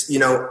it's,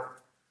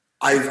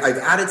 I've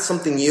added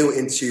something new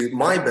into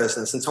my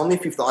business, and tell me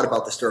if you've thought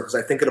about this, Dirk, because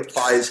I think it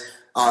applies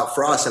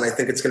for us, and I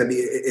think it's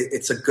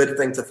a good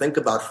thing to think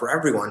about for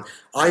everyone.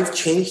 I've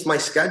changed my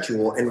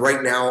schedule, and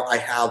right now I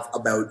have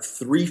about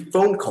 3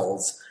 phone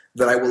calls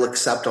that I will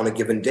accept on a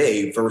given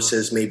day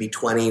versus maybe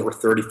 20 or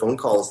 30 phone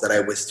calls that I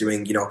was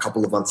doing, a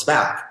couple of months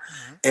back.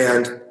 Mm-hmm.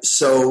 And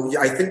so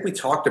I think we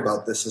talked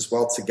about this as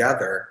well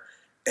together.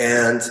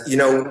 And,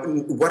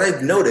 what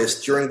I've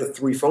noticed during the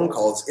 3 phone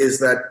calls is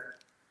that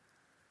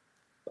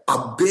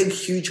a big,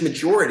 huge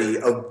majority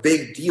of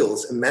big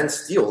deals,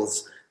 immense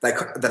deals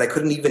that I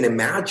couldn't even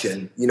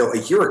imagine, a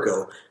year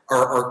ago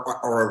are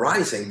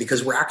arising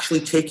because we're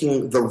actually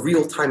taking the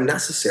real time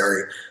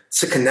necessary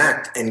to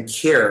connect and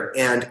care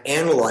and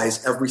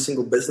analyze every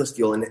single business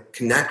deal and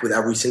connect with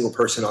every single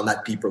person on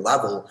that deeper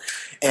level.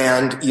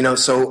 And,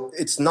 so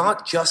it's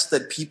not just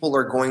that people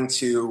are going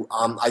to,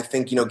 I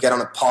think, get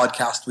on a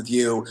podcast with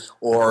you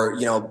or,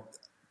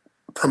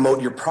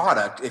 promote your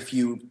product if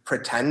you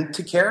pretend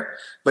to care.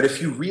 But if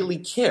you really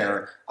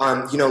care,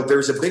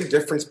 there's a big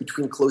difference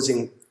between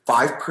closing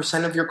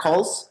 5% of your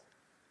calls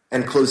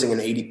and closing an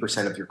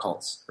 80% of your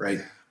calls,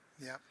 right?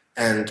 Yeah.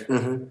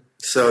 And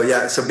so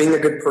being a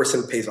good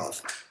person pays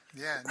off.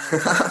 Yeah, no,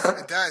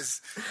 it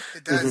does.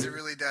 It does. It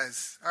really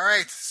does. All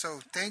right. So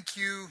thank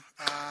you.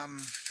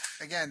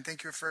 Again,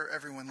 thank you for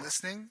everyone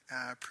listening.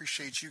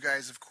 Appreciate you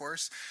guys, of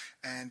course.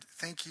 And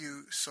thank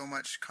you so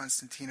much,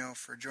 Konstantino,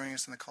 for joining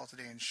us on the call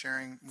today and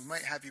sharing. We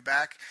might have you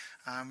back.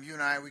 You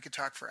and I, we could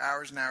talk for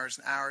hours and hours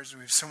and hours. We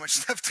have so much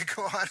stuff to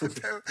go on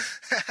about.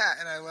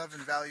 And I love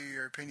and value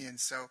your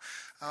opinions. So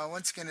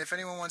once again, if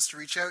anyone wants to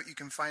reach out, you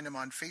can find them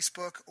on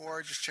Facebook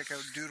or just check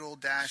out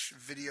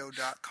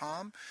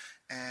doodle-video.com.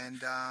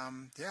 And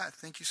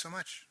thank you so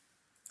much.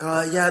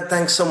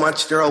 Thanks so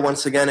much, Daryl.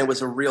 Once again, it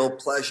was a real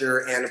pleasure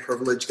and a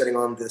privilege getting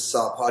on this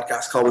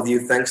podcast call with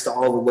you. Thanks to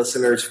all the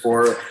listeners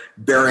for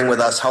bearing with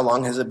us. How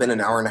long has it been?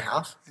 An hour and a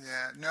half?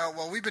 Yeah, no.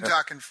 Well, we've been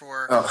talking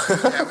for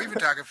we've been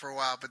talking for a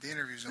while, but the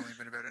interview's only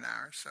been about an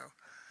hour. So.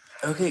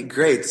 Okay,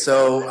 great.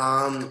 So,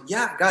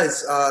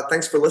 guys,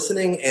 thanks for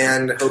listening,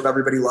 and hope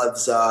everybody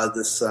loves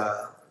this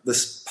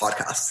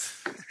podcast.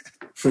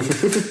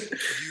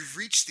 You've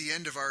reached the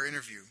end of our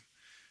interview.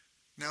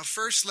 Now,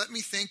 first, let me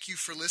thank you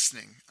for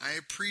listening. I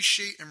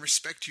appreciate and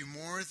respect you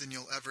more than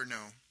you'll ever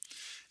know.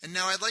 And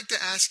now I'd like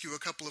to ask you a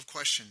couple of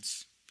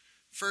questions.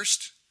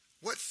 First,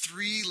 what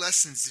 3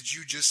 lessons did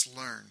you just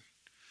learn?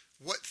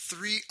 What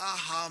 3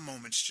 aha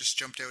moments just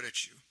jumped out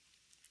at you?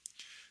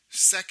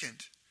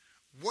 Second,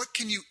 what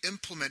can you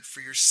implement for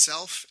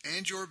yourself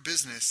and your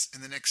business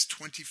in the next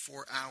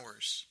 24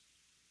 hours?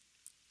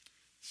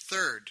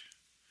 Third,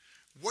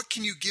 what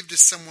can you give to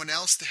someone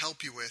else to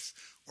help you with,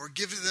 or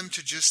give them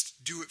to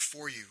just do it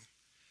for you?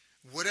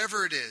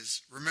 Whatever it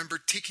is, remember,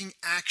 taking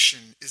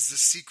action is the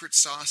secret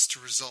sauce to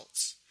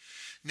results.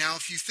 Now,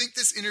 if you think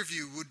this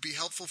interview would be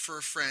helpful for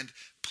a friend,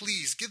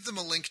 please give them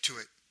a link to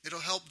it. It'll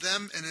help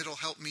them and it'll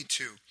help me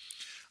too.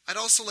 I'd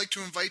also like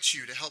to invite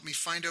you to help me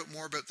find out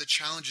more about the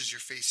challenges you're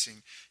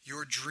facing,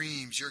 your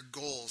dreams, your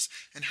goals,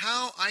 and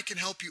how I can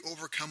help you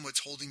overcome what's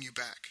holding you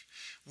back.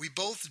 We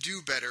both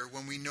do better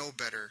when we know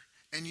better.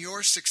 And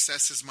your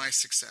success is my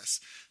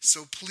success.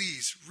 So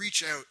please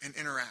reach out and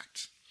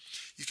interact.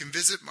 You can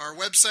visit our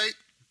website,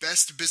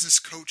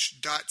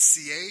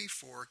 bestbusinesscoach.ca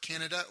for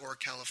Canada or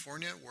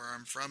California, where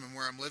I'm from and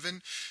where I'm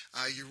living.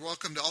 You're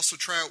welcome to also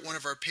try out one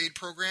of our paid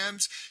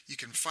programs. You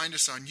can find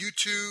us on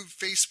YouTube,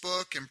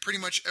 Facebook, and pretty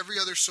much every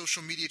other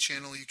social media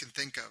channel you can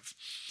think of.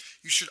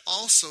 You should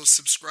also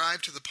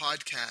subscribe to the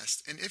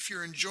podcast. And if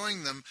you're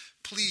enjoying them,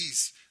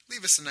 please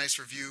leave us a nice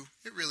review.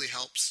 It really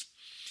helps.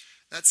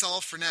 That's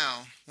all for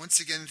now. Once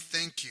again,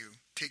 thank you.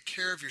 Take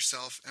care of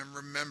yourself, and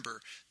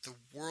remember, the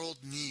world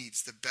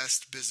needs the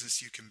best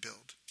business you can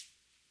build.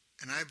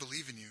 And I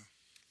believe in you.